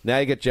Houston. Now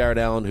you get Jared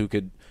Allen, who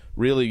could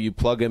really, you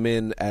plug him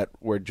in at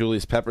where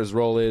Julius Pepper's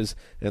role is,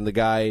 and the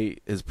guy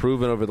has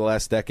proven over the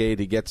last decade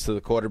he gets to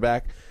the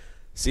quarterback.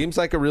 Seems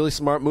like a really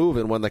smart move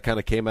and one that kind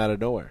of came out of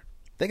nowhere.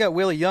 They got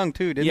Willie Young,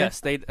 too, didn't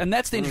they? Yes, and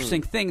that's the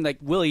interesting thing. Like,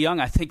 Willie Young,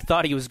 I think,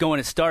 thought he was going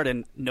to start,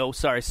 and no,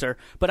 sorry, sir.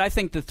 But I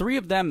think the three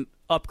of them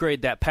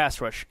upgrade that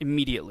pass rush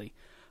immediately.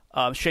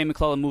 Shane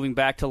McClellan moving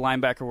back to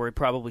linebacker where he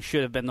probably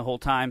should have been the whole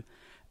time.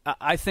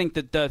 I think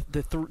that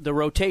the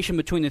rotation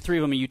between the three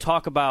of them, and you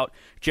talk about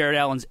Jared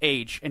Allen's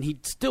age, and he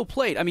still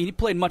played. I mean, he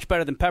played much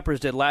better than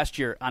Peppers did last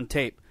year on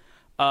tape.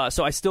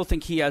 So I still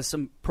think he has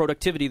some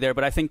productivity there,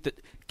 but I think that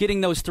getting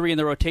those three in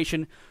the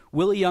rotation,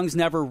 Willie Young's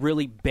never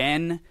really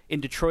been,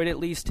 in Detroit at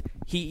least.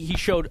 He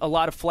showed a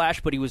lot of flash,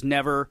 but he was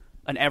never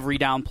an every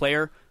down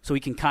player, so he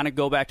can kind of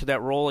go back to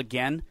that role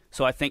again.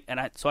 So I think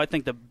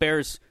the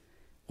Bears,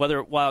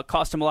 while it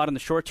cost him a lot in the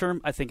short term,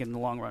 I think in the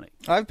long run.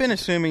 I've been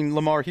assuming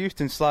Lamar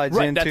Houston slides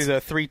into the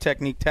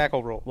three-technique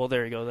tackle role. Well,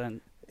 there you go then.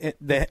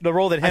 The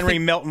role that Henry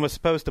Melton was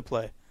supposed to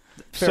play.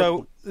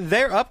 So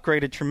they're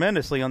upgraded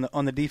tremendously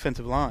on the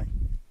defensive line.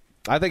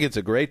 I think it's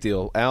a great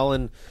deal.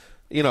 Allen,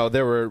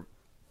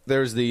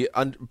 there's the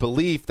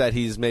belief that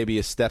he's maybe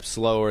a step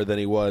slower than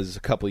he was a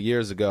couple of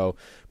years ago,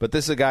 but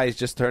this is a guy who's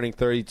just turning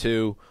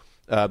 32.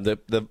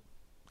 The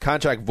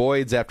contract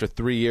voids after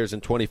 3 years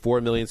and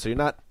 $24 million, so you're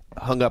not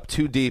hung up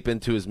too deep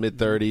into his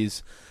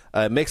mid-30s.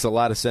 It makes a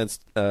lot of sense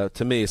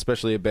to me,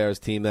 especially a Bears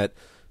team that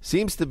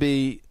seems to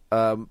be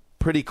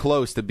pretty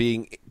close to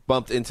being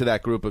bumped into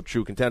that group of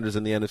true contenders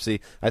in the NFC.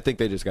 I think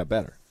they just got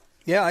better.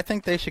 Yeah, I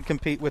think they should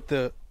compete with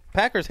the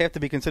Packers. Have to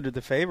be considered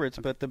the favorites,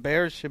 but the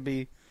Bears should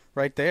be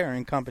right there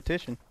in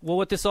competition. Well,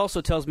 what this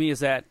also tells me is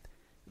that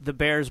the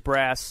Bears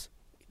brass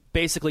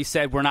basically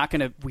said we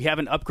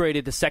haven't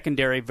upgraded the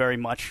secondary very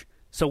much,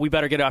 so we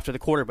better get after the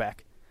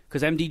quarterback.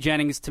 Because M.D.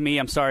 Jennings, to me,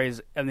 I'm sorry,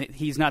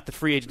 he's not the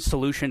free agent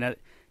solution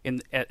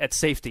at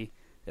safety,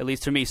 at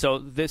least to me. So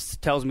this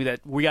tells me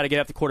that we got to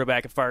get after the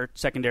quarterback if our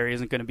secondary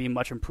isn't going to be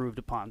much improved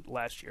upon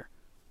last year.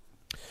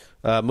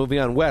 Moving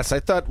on, Wes, I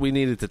thought we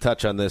needed to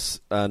touch on this.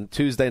 On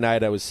Tuesday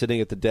night, I was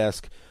sitting at the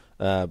desk,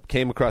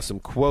 came across some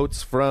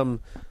quotes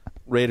from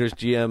Raiders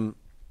GM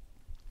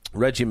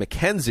Reggie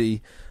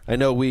McKenzie. I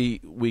know we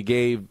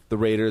gave the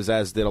Raiders,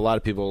 as did a lot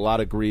of people, a lot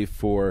of grief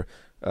for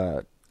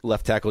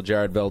left tackle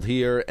Jared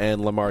Veldheer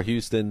and Lamar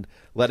Houston,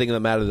 letting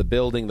them out of the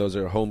building. Those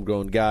are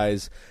homegrown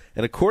guys.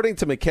 And according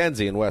to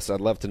McKenzie, and Wes,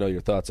 I'd love to know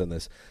your thoughts on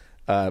this,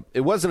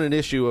 it wasn't an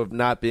issue of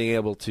not being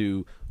able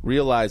to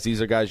realize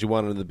these are guys you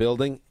wanted in the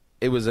building.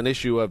 It was an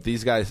issue of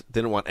these guys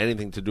didn't want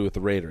anything to do with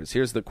the Raiders.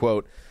 Here's the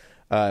quote.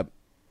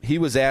 He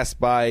was asked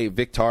by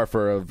Vic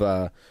Tarfer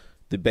of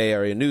the Bay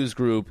Area News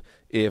Group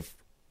if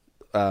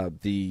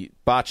the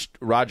botched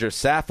Roger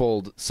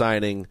Saffold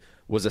signing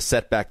was a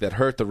setback that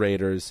hurt the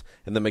Raiders,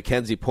 and then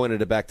McKenzie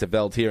pointed it back to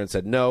Veldheer and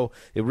said, no,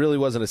 it really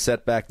wasn't a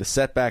setback. The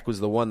setback was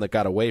the one that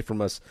got away from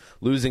us.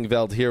 Losing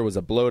Veldheer was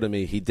a blow to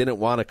me. He didn't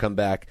want to come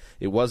back.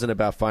 It wasn't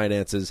about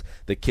finances.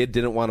 The kid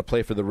didn't want to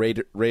play for the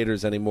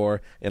Raiders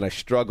anymore, and I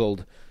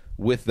struggled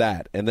with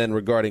that. And then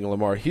regarding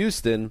Lamar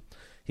Houston,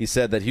 he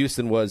said that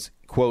Houston was,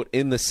 quote,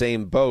 in the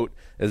same boat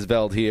as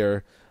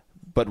Veldheer,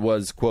 but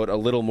was, quote, a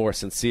little more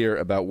sincere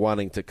about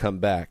wanting to come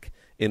back.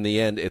 In the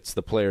end, it's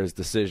the player's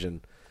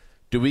decision.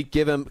 Do we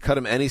cut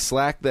him any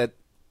slack that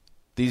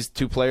these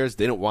two players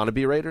didn't want to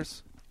be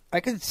Raiders? I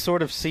could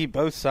sort of see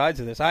both sides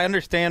of this. I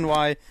understand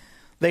why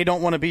they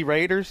don't want to be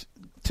Raiders,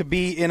 to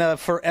be in a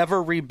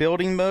forever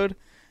rebuilding mode.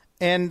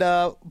 And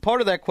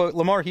part of that quote,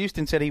 Lamar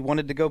Houston said he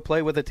wanted to go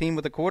play with a team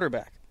with a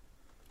quarterback.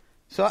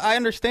 So I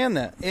understand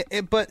that.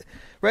 But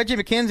Reggie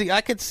McKenzie,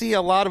 I could see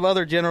a lot of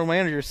other general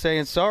managers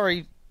saying,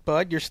 sorry,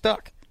 bud, you're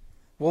stuck.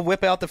 We'll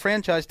whip out the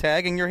franchise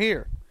tag and you're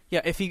here. Yeah,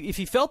 if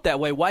he felt that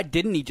way, why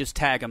didn't he just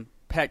tag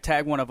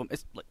one of them?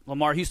 It's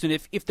Lamar Houston,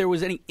 if there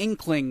was any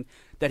inkling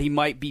that he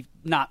might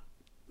not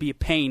be a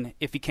pain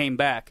if he came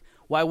back,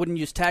 why wouldn't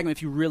you just tag him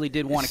if you really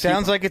did want to keep him?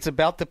 Sounds like it's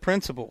about the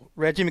principle.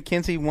 Reggie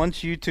McKenzie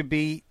wants you to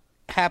be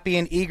happy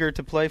and eager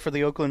to play for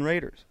the Oakland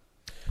Raiders.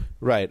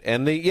 Right.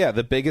 And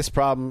the biggest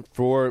problem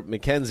for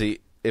McKenzie,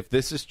 if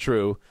this is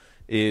true,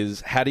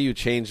 is how do you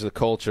change the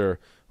culture?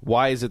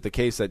 Why is it the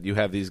case that you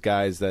have these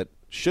guys that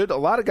a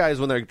lot of guys,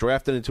 when they're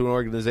drafted into an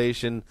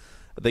organization,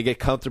 they get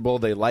comfortable,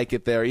 they like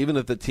it there, even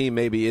if the team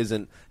maybe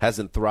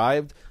hasn't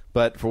thrived.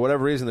 But for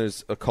whatever reason,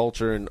 there's a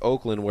culture in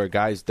Oakland where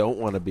guys don't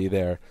want to be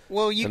there,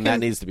 that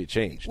needs to be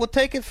changed. Well,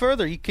 take it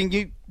further.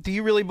 Do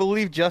you really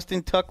believe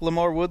Justin Tuck,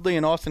 Lamar Woodley,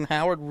 and Austin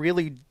Howard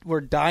really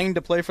were dying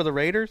to play for the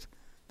Raiders?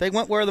 They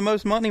went where the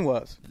most money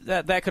was.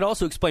 That could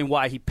also explain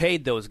why he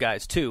paid those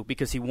guys too,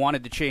 because he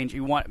wanted to change.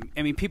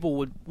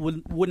 People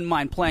wouldn't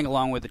mind playing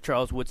along with a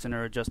Charles Woodson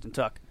or a Justin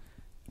Tuck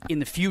in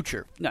the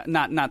future.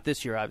 Not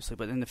this year, obviously,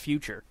 but in the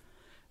future.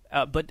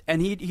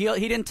 He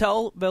didn't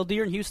tell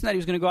Veldheer and Houston that he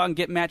was going to go out and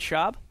get Matt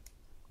Schaub.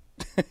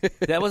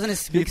 That wasn't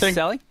his big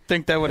selling.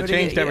 Think that would have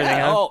changed everything?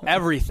 Yeah. Oh,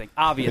 everything,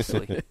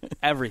 obviously,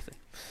 everything.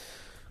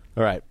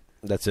 All right,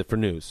 that's it for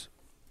news,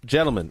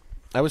 gentlemen.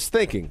 I was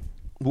thinking,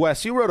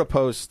 Wes, you wrote a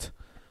post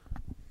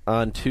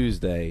on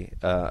Tuesday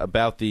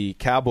about the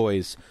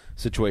Cowboys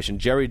situation.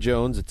 Jerry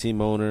Jones, a team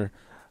owner,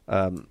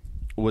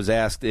 was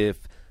asked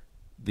if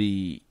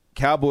the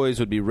Cowboys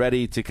would be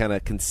ready to kind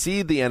of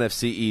concede the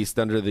NFC East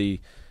under the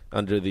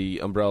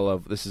umbrella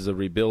of this is a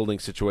rebuilding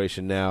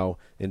situation now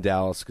in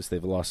Dallas because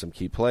they've lost some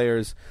key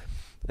players.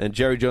 And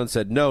Jerry Jones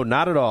said, no,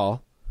 not at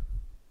all.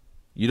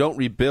 You don't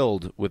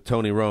rebuild with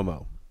Tony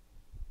Romo.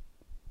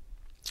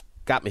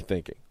 Got me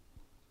thinking.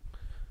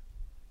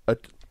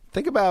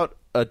 Think about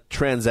a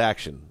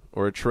transaction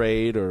or a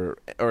trade or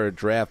a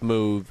draft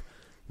move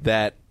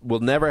that will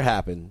never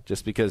happen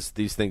just because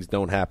these things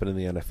don't happen in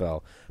the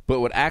NFL, but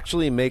would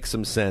actually make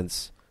some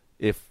sense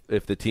if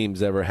the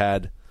teams ever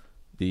had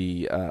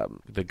the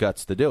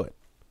guts to do it.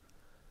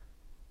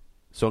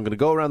 So I'm going to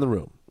go around the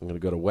room. I'm going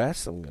to go to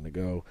Wes. I'm going to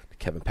go to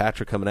Kevin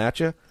Patrick coming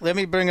at you. Let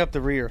me bring up the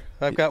rear.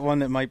 I've got one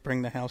that might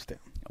bring the house down.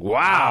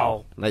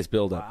 Wow. Nice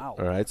build-up. Wow.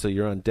 All right, so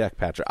you're on deck,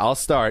 Patrick. I'll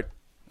start.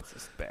 This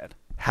is bad.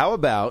 How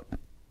about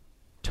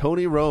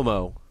Tony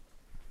Romo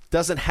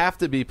doesn't have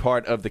to be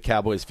part of the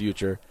Cowboys'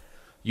 future.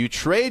 You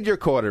trade your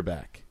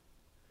quarterback,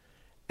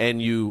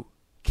 and you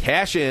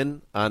cash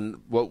in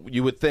on what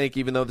you would think,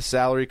 even though the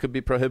salary could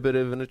be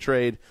prohibitive in a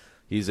trade,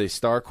 he's a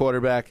star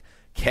quarterback.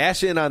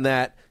 Cash in on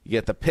that. You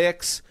get the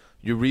picks.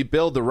 You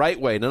rebuild the right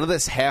way. None of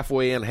this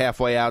halfway in,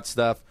 halfway out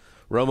stuff.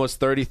 Romo's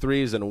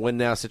 33 is in a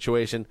win-now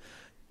situation.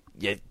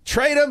 You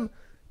trade him.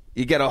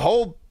 You get a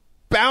whole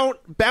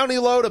bounty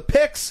load of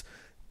picks,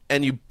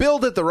 and you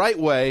build it the right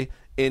way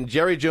in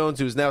Jerry Jones,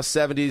 who's now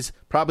 70s,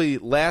 probably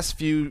last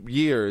few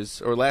years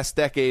or last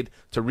decade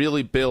to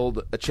really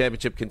build a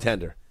championship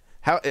contender.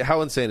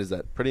 How insane is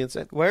that? Pretty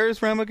insane. Where is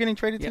Romo getting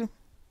traded to?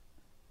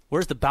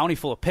 Where's the bounty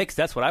full of picks?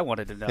 That's what I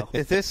wanted to know.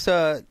 Is this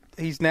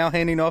he's now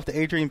handing off to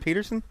Adrian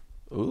Peterson?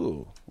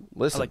 Ooh,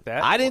 listen. I like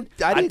that. I didn't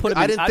think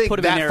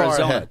that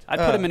far ahead. I'd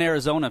put him in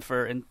Arizona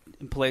in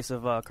place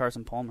of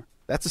Carson Palmer.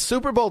 That's a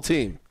Super Bowl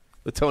team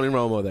with Tony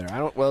Romo there.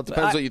 It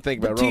depends what you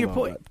think about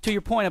Romo. To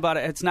your point about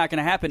it's not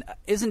going to happen.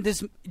 Isn't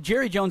this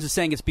Jerry Jones is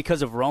saying it's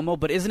because of Romo,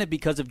 but isn't it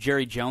because of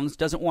Jerry Jones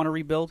doesn't want to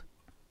rebuild?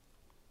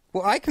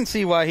 Well, I can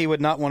see why he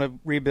would not want to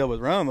rebuild with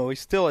Romo. He's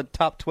still a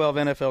top 12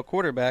 NFL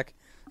quarterback,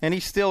 and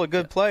he's still a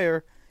good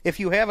player. If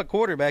you have a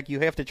quarterback, you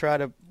have to try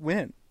to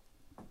win.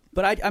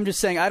 But I'm just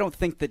saying, I don't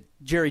think that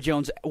Jerry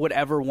Jones would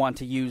ever want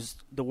to use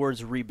the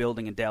words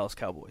rebuilding in Dallas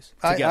Cowboys.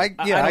 I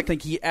don't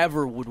think he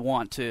ever would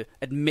want to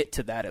admit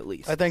to that, at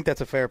least. I think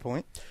that's a fair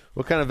point.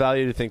 What kind of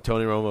value do you think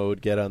Tony Romo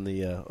would get on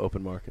the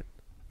open market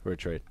for a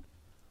trade?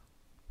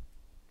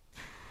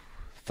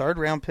 3rd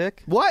round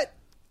pick? What?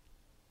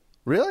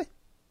 Really?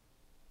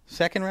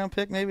 2nd round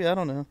pick, maybe? I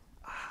don't know.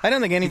 I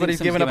don't think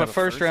anybody's given up a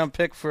first round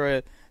pick for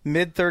a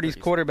mid-30s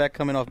quarterback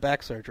coming off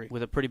back surgery.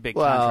 With a pretty big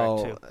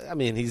contract, too. I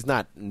mean, he's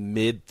not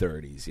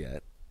mid-30s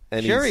yet.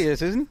 And sure he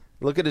is, isn't he?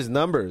 Look at his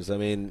numbers. I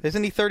mean,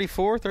 isn't he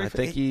 34, 35? I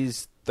think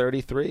he's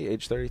 33,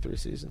 age 33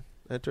 season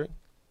entering.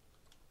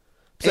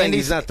 And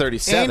he's not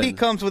 37. And he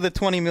comes with a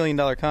 $20 million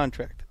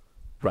contract.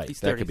 Right,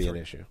 that could be an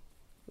issue.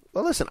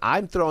 Well, listen,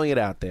 I'm throwing it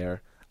out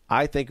there.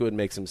 I think it would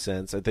make some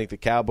sense. I think the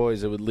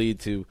Cowboys, it would lead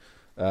to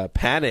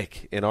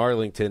panic in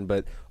Arlington,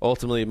 but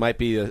ultimately it might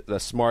be a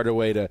smarter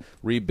way to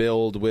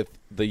rebuild with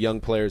the young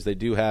players they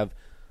do have.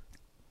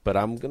 But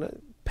I'm going to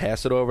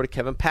pass it over to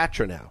Kevin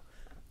Patra now.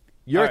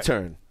 Your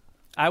turn.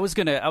 I was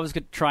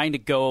trying to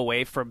go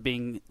away from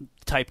being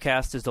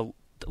typecast as the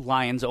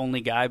Lions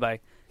only guy by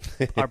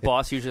our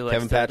boss usually likes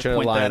Kevin Patra, to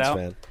point Lions that out.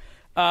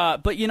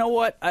 fan. But you know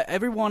what?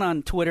 Everyone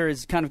on Twitter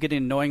is kind of getting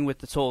annoying with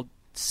this whole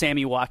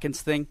Sammy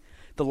Watkins thing.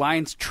 The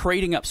Lions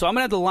trading up. So I'm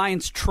going to have the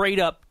Lions trade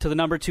up to the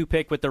number 2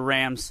 pick with the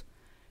Rams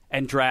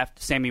and draft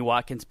Sammy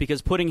Watkins,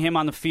 because putting him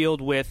on the field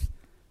with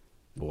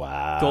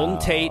Golden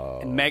Tate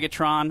and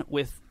Megatron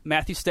with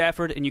Matthew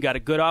Stafford, and you got a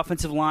good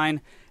offensive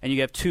line, and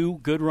you have 2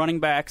 good running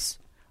backs.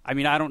 I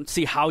mean, I don't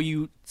see how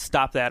you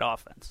stop that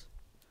offense.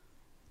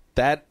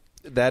 That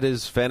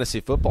is fantasy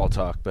football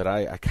talk, but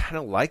I kind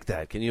of like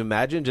that. Can you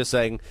imagine just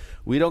saying,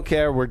 we don't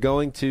care, we're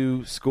going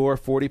to score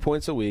 40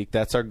 points a week.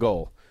 That's our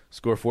goal.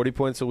 Score 40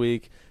 points a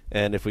week.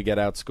 And if we get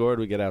outscored,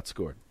 we get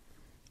outscored.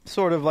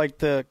 Sort of like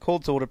the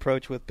Colts' old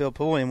approach with Bill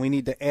Polian. We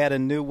need to add a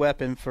new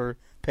weapon for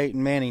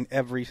Peyton Manning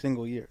every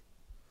single year.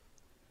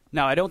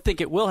 Now, I don't think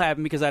it will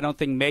happen because I don't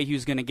think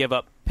Mayhew's going to give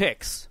up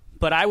picks.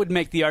 But I would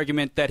make the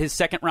argument that his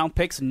second-round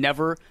picks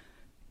never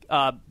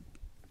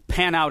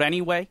pan out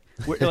anyway.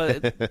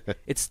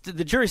 It's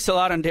the jury's still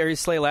out on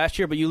Darius Slay last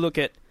year, but you look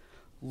at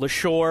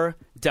LaShore,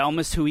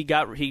 Delmas, who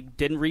he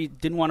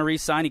didn't want to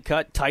re-sign. He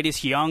cut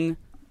Titus Young.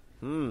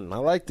 I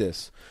like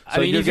this.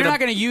 So if you're not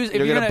going to use, if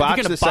you're going to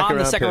bomb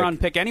the second-round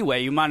pick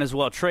anyway, you might as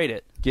well trade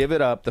it. Give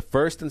it up. The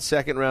first and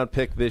second-round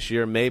pick this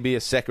year, maybe a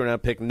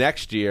second-round pick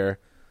next year.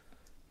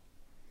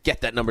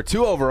 Get that number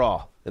 2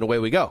 overall, and away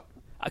we go.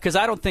 Because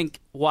I don't think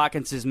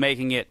Watkins is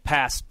making it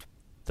past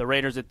the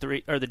Raiders at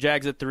 3, or the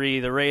Jags at 3,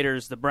 the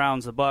Raiders, the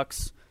Browns, the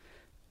Bucks.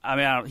 I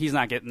mean, he's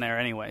not getting there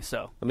anyway.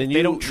 So I mean,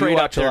 they don't trade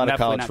watch up a lot of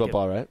college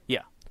football, right?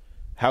 Yeah.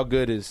 How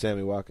good is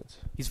Sammy Watkins?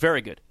 He's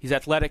very good. He's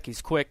athletic.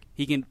 He's quick.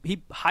 He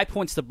high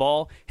points the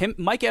ball.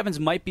 Mike Evans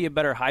might be a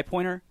better high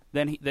pointer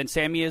than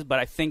Sammy is, but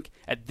I think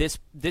at this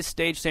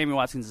stage, Sammy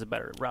Watkins is a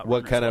better route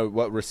runner.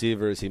 What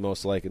receiver is he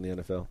most like in the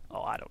NFL?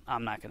 Oh,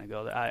 I'm not going to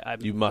go there.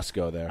 You must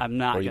go there. I'm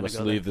not. Or you must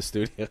leave the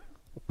studio.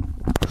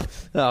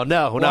 No,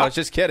 I was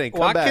just kidding.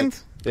 Come Watkins?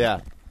 back. Yeah.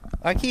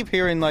 I keep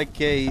hearing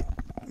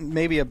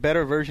maybe a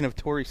better version of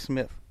Torrey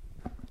Smith.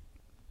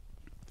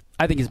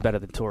 I think he's better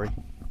than Torrey.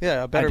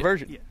 Yeah, a better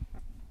version. Yeah.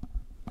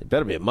 It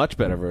better be a much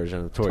better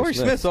version of Torrey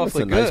Smith. Smith's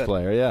awfully good. Nice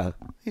player, yeah.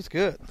 He's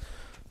good.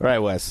 All right,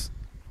 Wes.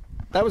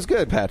 That was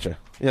good, Patra.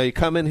 You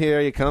come in here,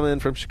 you come in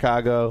from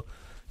Chicago,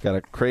 got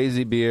a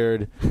crazy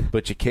beard,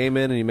 but you came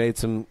in and you made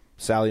some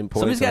salient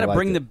points. Somebody's got to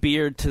bring the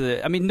beard to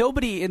the... I mean,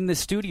 nobody in the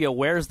studio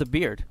wears the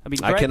beard. I mean,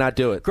 I cannot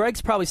do it.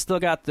 Greg's probably still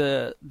got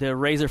the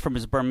razor from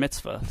his bar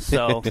mitzvah,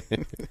 so...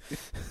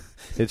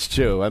 It's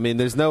true. I mean,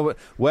 there's no...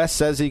 Wes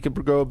says he could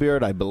grow a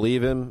beard. I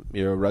believe him.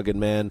 You're a rugged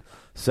man.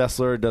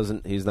 Sessler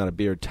doesn't... He's not a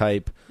beard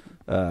type.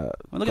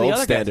 Gold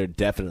Standard,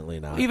 definitely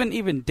not.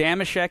 Even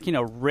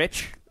Damashek,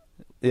 Rich.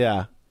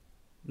 Yeah.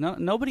 No,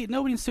 nobody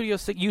in Studio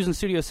using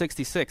Studio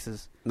 66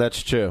 is...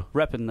 That's true.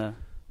 Repping the...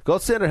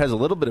 Gold Standard has a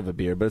little bit of a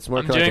beard, but it's more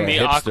I'm like a hipster doing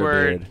the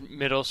awkward beard.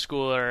 middle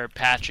schooler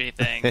patchy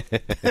thing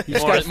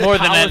more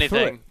than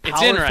anything.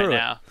 It's in right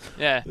now.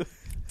 Yeah.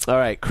 All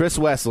right, Chris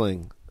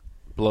Wessling,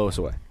 blow us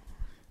away.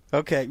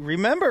 Okay,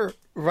 remember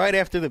right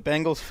after the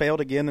Bengals failed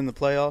again in the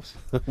playoffs?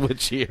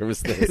 Which year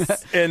was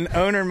this? And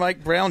owner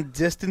Mike Brown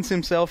distanced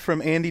himself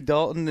from Andy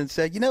Dalton and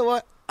said, you know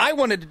what? I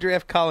wanted to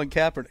draft Colin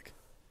Kaepernick.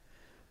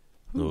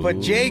 Ooh.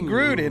 But Jay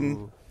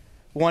Gruden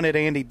wanted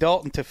Andy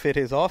Dalton to fit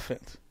his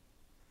offense.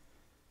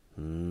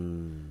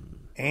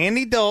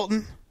 Andy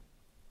Dalton,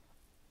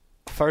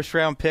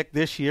 first-round pick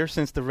this year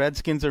since the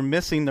Redskins are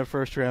missing their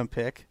first-round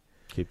pick.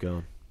 Keep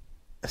going.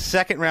 A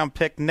second-round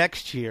pick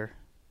next year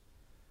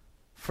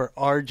for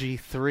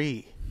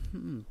RG3.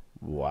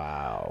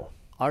 Wow.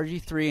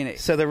 RG3 and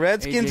so the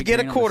Redskins get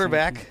a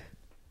quarterback,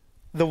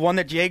 the one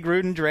that Jay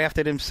Gruden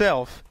drafted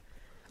himself,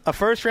 a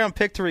first-round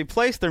pick to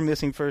replace their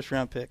missing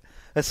first-round pick,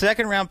 a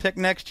second-round pick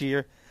next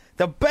year.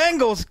 The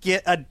Bengals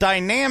get a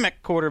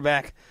dynamic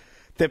quarterback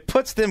that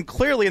puts them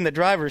clearly in the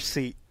driver's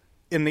seat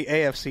in the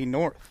AFC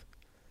North.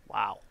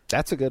 Wow.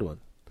 That's a good one.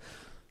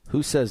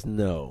 Who says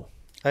no?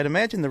 I'd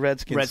imagine the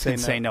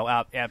Redskins say no.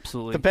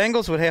 Absolutely. The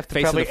Bengals would have to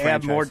Face of probably the add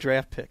franchise. more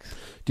draft picks.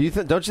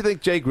 Don't you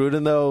think Jay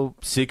Gruden, though,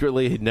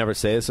 secretly, he'd never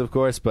say this, of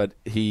course, but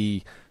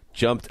he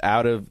jumped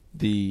off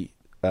the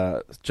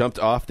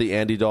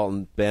Andy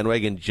Dalton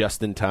bandwagon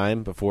just in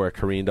time before it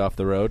careened off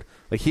the road?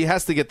 Like, he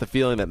has to get the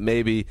feeling that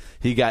maybe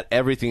he got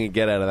everything he could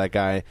get out of that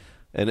guy,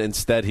 and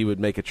instead he would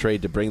make a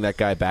trade to bring that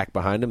guy back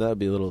behind him. That would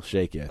be a little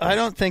shaky. I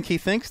don't think he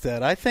thinks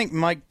that. I think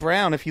Mike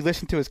Brown, if you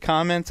listen to his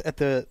comments at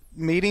the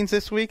meetings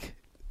this week,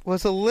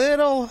 was a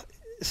little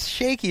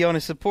shaky on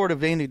his support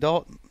of Andy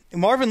Dalton.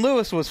 Marvin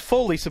Lewis was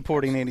fully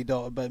supporting Andy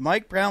Dalton, but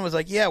Mike Brown was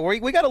like, yeah, we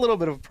got a little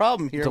bit of a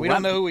problem here. We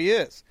don't know who he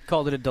is.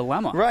 Called it a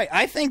dilemma. Right.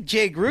 I think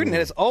Jay Gruden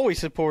has always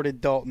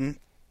supported Dalton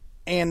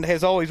and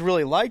has always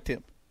really liked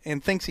him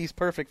and thinks he's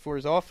perfect for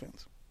his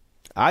offense.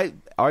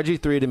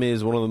 RG3 to me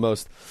is one of the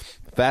most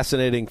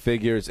fascinating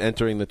figures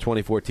entering the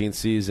 2014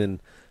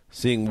 season,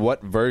 seeing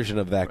what version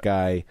of that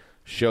guy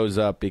shows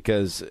up,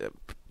 because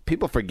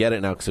people forget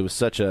it now because it was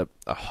such a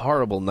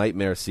horrible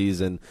nightmare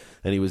season,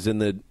 and he was in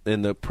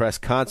the press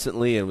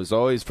constantly and was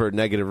always for a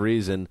negative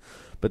reason.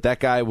 But that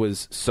guy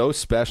was so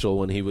special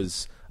when he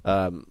was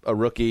a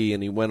rookie,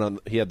 and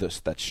he had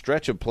that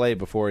stretch of play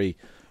before he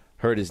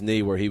hurt his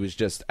knee where he was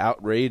just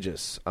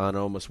outrageous on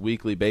an almost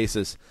weekly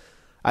basis.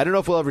 I don't know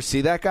if we'll ever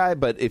see that guy,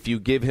 but if you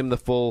give him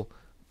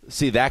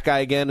see that guy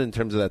again in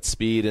terms of that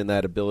speed and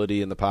that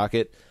ability in the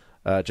pocket,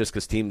 just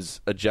because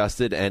teams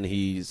adjusted and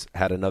he's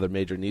had another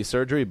major knee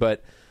surgery.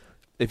 But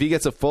if he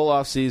gets a full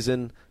off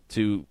season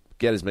to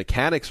get his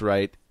mechanics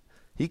right,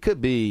 he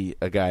could be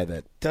a guy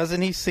that...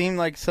 Doesn't he seem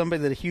like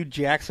somebody that Hugh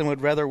Jackson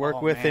would rather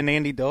work with than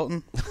Andy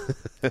Dalton?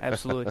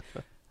 Absolutely.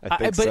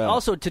 But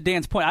also, to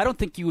Dan's point, I don't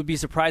think you would be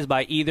surprised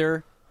by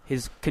either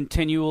his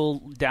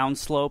continual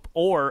downslope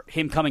or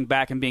him coming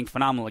back and being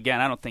phenomenal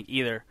again. I don't think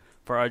either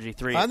for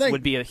RG3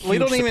 would be a huge we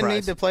don't even surprise.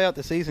 need to play out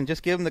the season.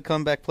 Just give him the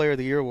Comeback Player of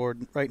the Year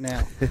award right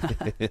now.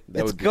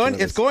 It's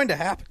going to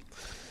happen.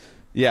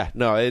 Yeah,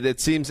 no, it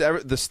seems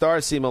the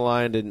stars seem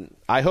aligned, and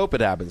I hope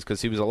it happens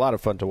because he was a lot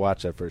of fun to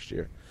watch that first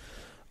year.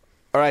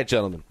 All right,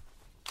 gentlemen,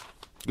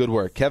 good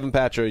work. Kevin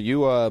Patra,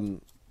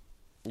 you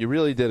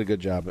really did a good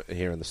job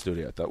here in the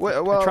studio. I thought.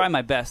 Well, I try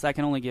my best. I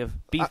can only give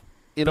beef.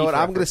 You know what?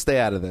 I'm going to stay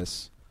out of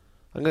this.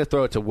 I'm going to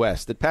throw it to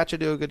Wes. Did Patra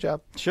do a good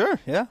job? Sure.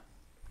 Yeah.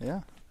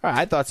 All right,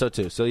 I thought so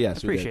too. So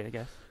yes, appreciate it,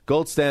 guys.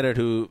 Gold Standard,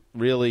 who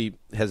really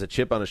has a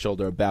chip on his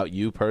shoulder about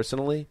you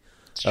personally.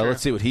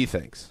 Let's see what he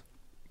thinks.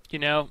 You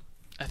know,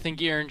 I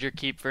think you earned your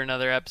keep for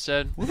another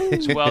episode. It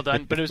was well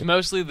done, but it was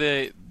mostly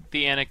the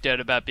anecdote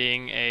about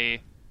being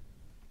a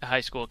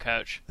high school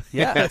coach.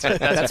 Yeah, that's what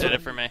did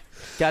it for me.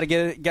 Got to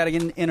get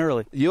in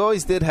early. You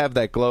always did have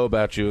that glow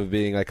about you of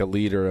being like a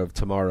leader of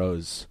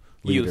tomorrow's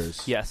leaders.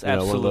 Youth. Yes, absolutely.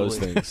 absolutely. One of those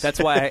things. That's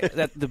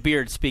why the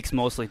beard speaks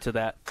mostly to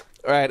that.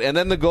 All right, and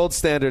then the Gold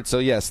Standard. So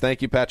yes,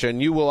 thank you, Patra,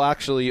 and you will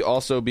actually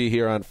also be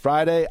here on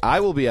Friday. I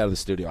will be out of the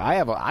studio.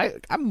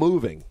 I'm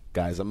moving,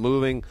 guys. I'm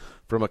moving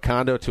from a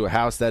condo to a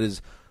house. That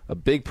is a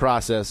big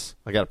process.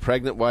 I got a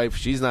pregnant wife.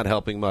 She's not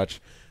helping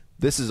much.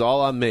 This is all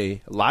on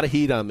me. A lot of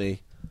heat on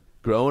me.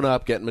 Growing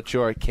up, getting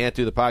mature. I can't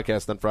do the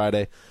podcast on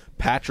Friday.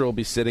 Patra will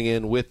be sitting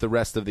in with the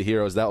rest of the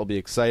heroes. That will be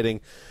exciting.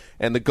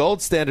 And the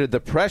Gold Standard, the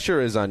pressure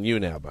is on you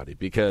now, buddy,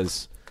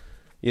 because,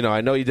 you know,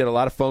 I know you did a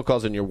lot of phone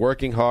calls and you're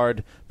working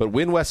hard, but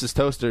Win Wes's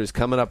Toaster is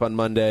coming up on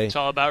Monday. It's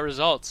all about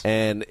results.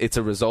 And it's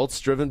a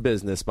results-driven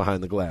business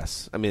behind the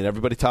glass. I mean,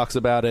 everybody talks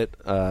about it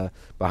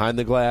behind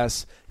the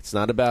glass. It's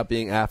not about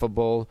being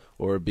affable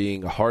or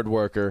being a hard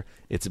worker.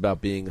 It's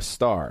about being a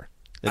star.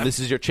 And this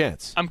is your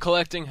chance. I'm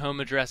collecting home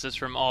addresses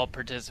from all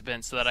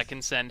participants so that I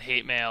can send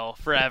hate mail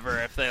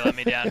forever if they let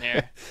me down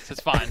here. So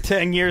it's fine.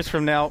 10 years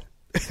from now,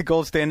 the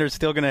Gold Standard's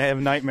still going to have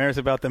nightmares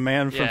about the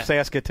man from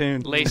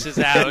Saskatoon. Laces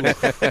out.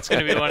 It's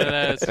going to be one of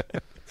those.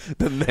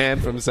 The man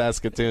from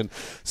Saskatoon.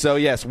 So,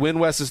 yes, Win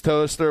Wes's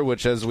Toaster,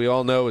 which, as we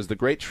all know, is the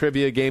great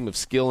trivia game of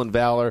skill and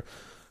valor.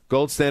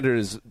 Gold Standard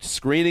is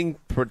screening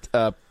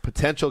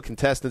potential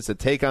contestants that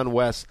take on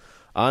Wes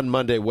on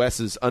Monday. Wes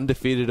is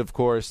undefeated, of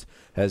course,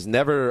 has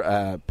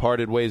never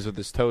parted ways with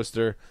his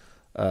toaster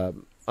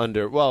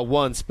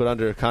once, but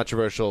under a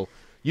controversial.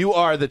 You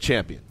are the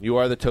champion. You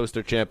are the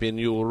toaster champion.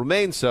 You will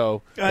remain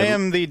so. I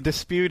am the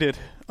disputed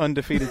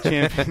undefeated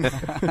champion.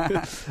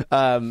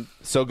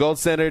 So Gold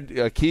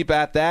Standard, keep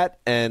at that,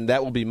 and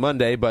that will be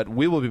Monday, but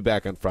we will be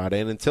back on Friday.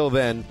 And until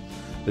then,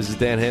 this is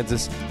Dan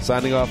Hansis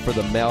signing off for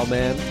the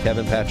mailman,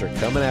 Kevin Patra,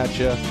 coming at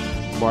you,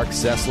 Mark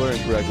Sessler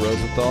and Greg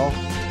Rosenthal,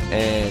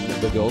 and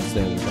the Gold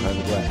Standard behind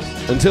the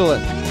glass. Until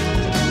then.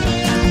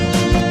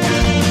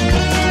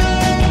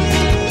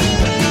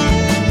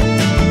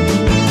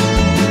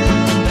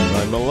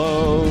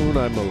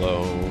 I'm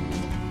alone.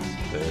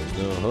 There's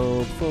no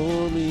hope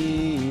for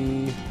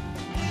me.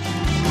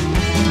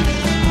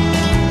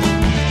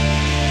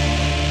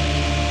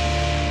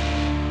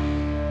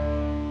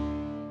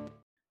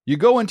 You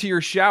go into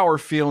your shower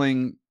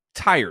feeling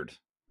tired,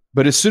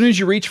 but as soon as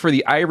you reach for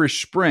the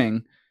Irish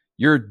Spring,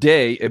 your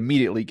day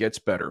immediately gets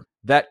better.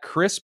 That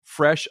crisp,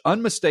 fresh,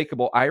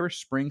 unmistakable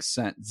Irish Spring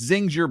scent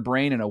zings your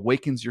brain and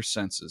awakens your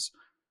senses.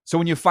 So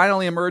when you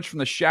finally emerge from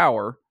the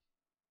shower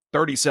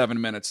 37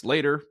 minutes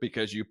later,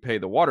 because you pay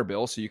the water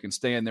bill so you can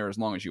stay in there as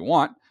long as you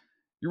want,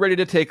 you're ready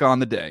to take on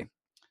the day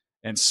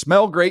and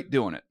smell great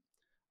doing it.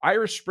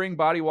 Irish Spring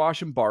Body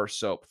Wash and Bar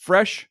Soap.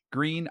 Fresh,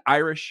 green,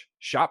 Irish.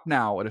 Shop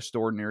now at a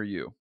store near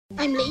you.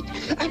 I'm late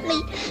for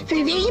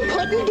a very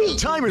important date.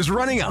 Time is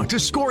running out to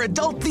score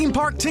adult theme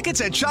park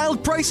tickets at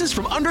child prices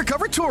from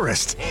Undercover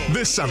Tourist.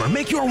 This summer,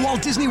 make your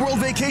Walt Disney World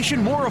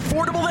vacation more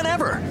affordable than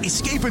ever.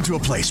 Escape into a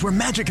place where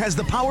magic has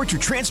the power to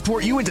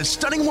transport you into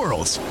stunning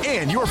worlds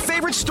and your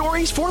favorite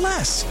stories for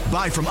less.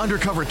 Buy from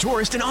Undercover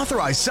Tourist, an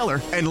authorized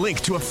seller, and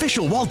link to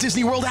official Walt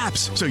Disney World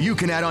apps so you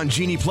can add on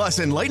Genie Plus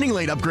and Lightning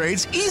Lane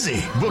upgrades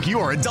easy. Book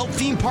your adult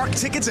theme park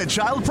tickets at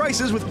child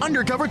prices with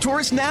Undercover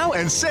Tourist now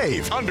and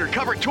save.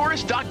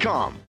 UndercoverTourist.com.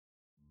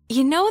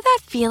 You know that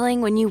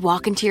feeling when you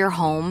walk into your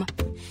home,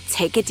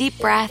 take a deep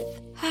breath,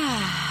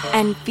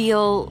 and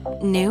feel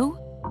new?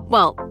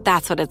 Well,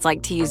 that's what it's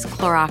like to use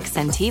Clorox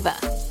Scentiva.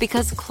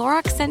 Because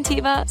Clorox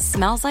Scentiva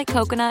smells like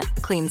coconut,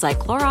 cleans like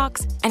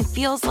Clorox, and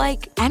feels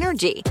like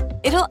energy.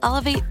 It'll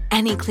elevate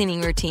any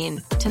cleaning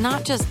routine to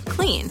not just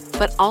clean,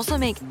 but also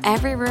make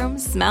every room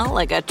smell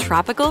like a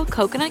tropical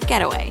coconut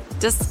getaway.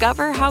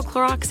 Discover how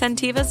Clorox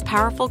Scentiva's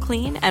powerful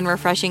clean and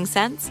refreshing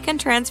scents can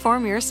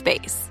transform your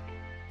space.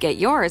 Get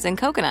yours in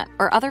coconut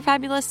or other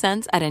fabulous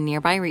scents at a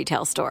nearby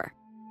retail store.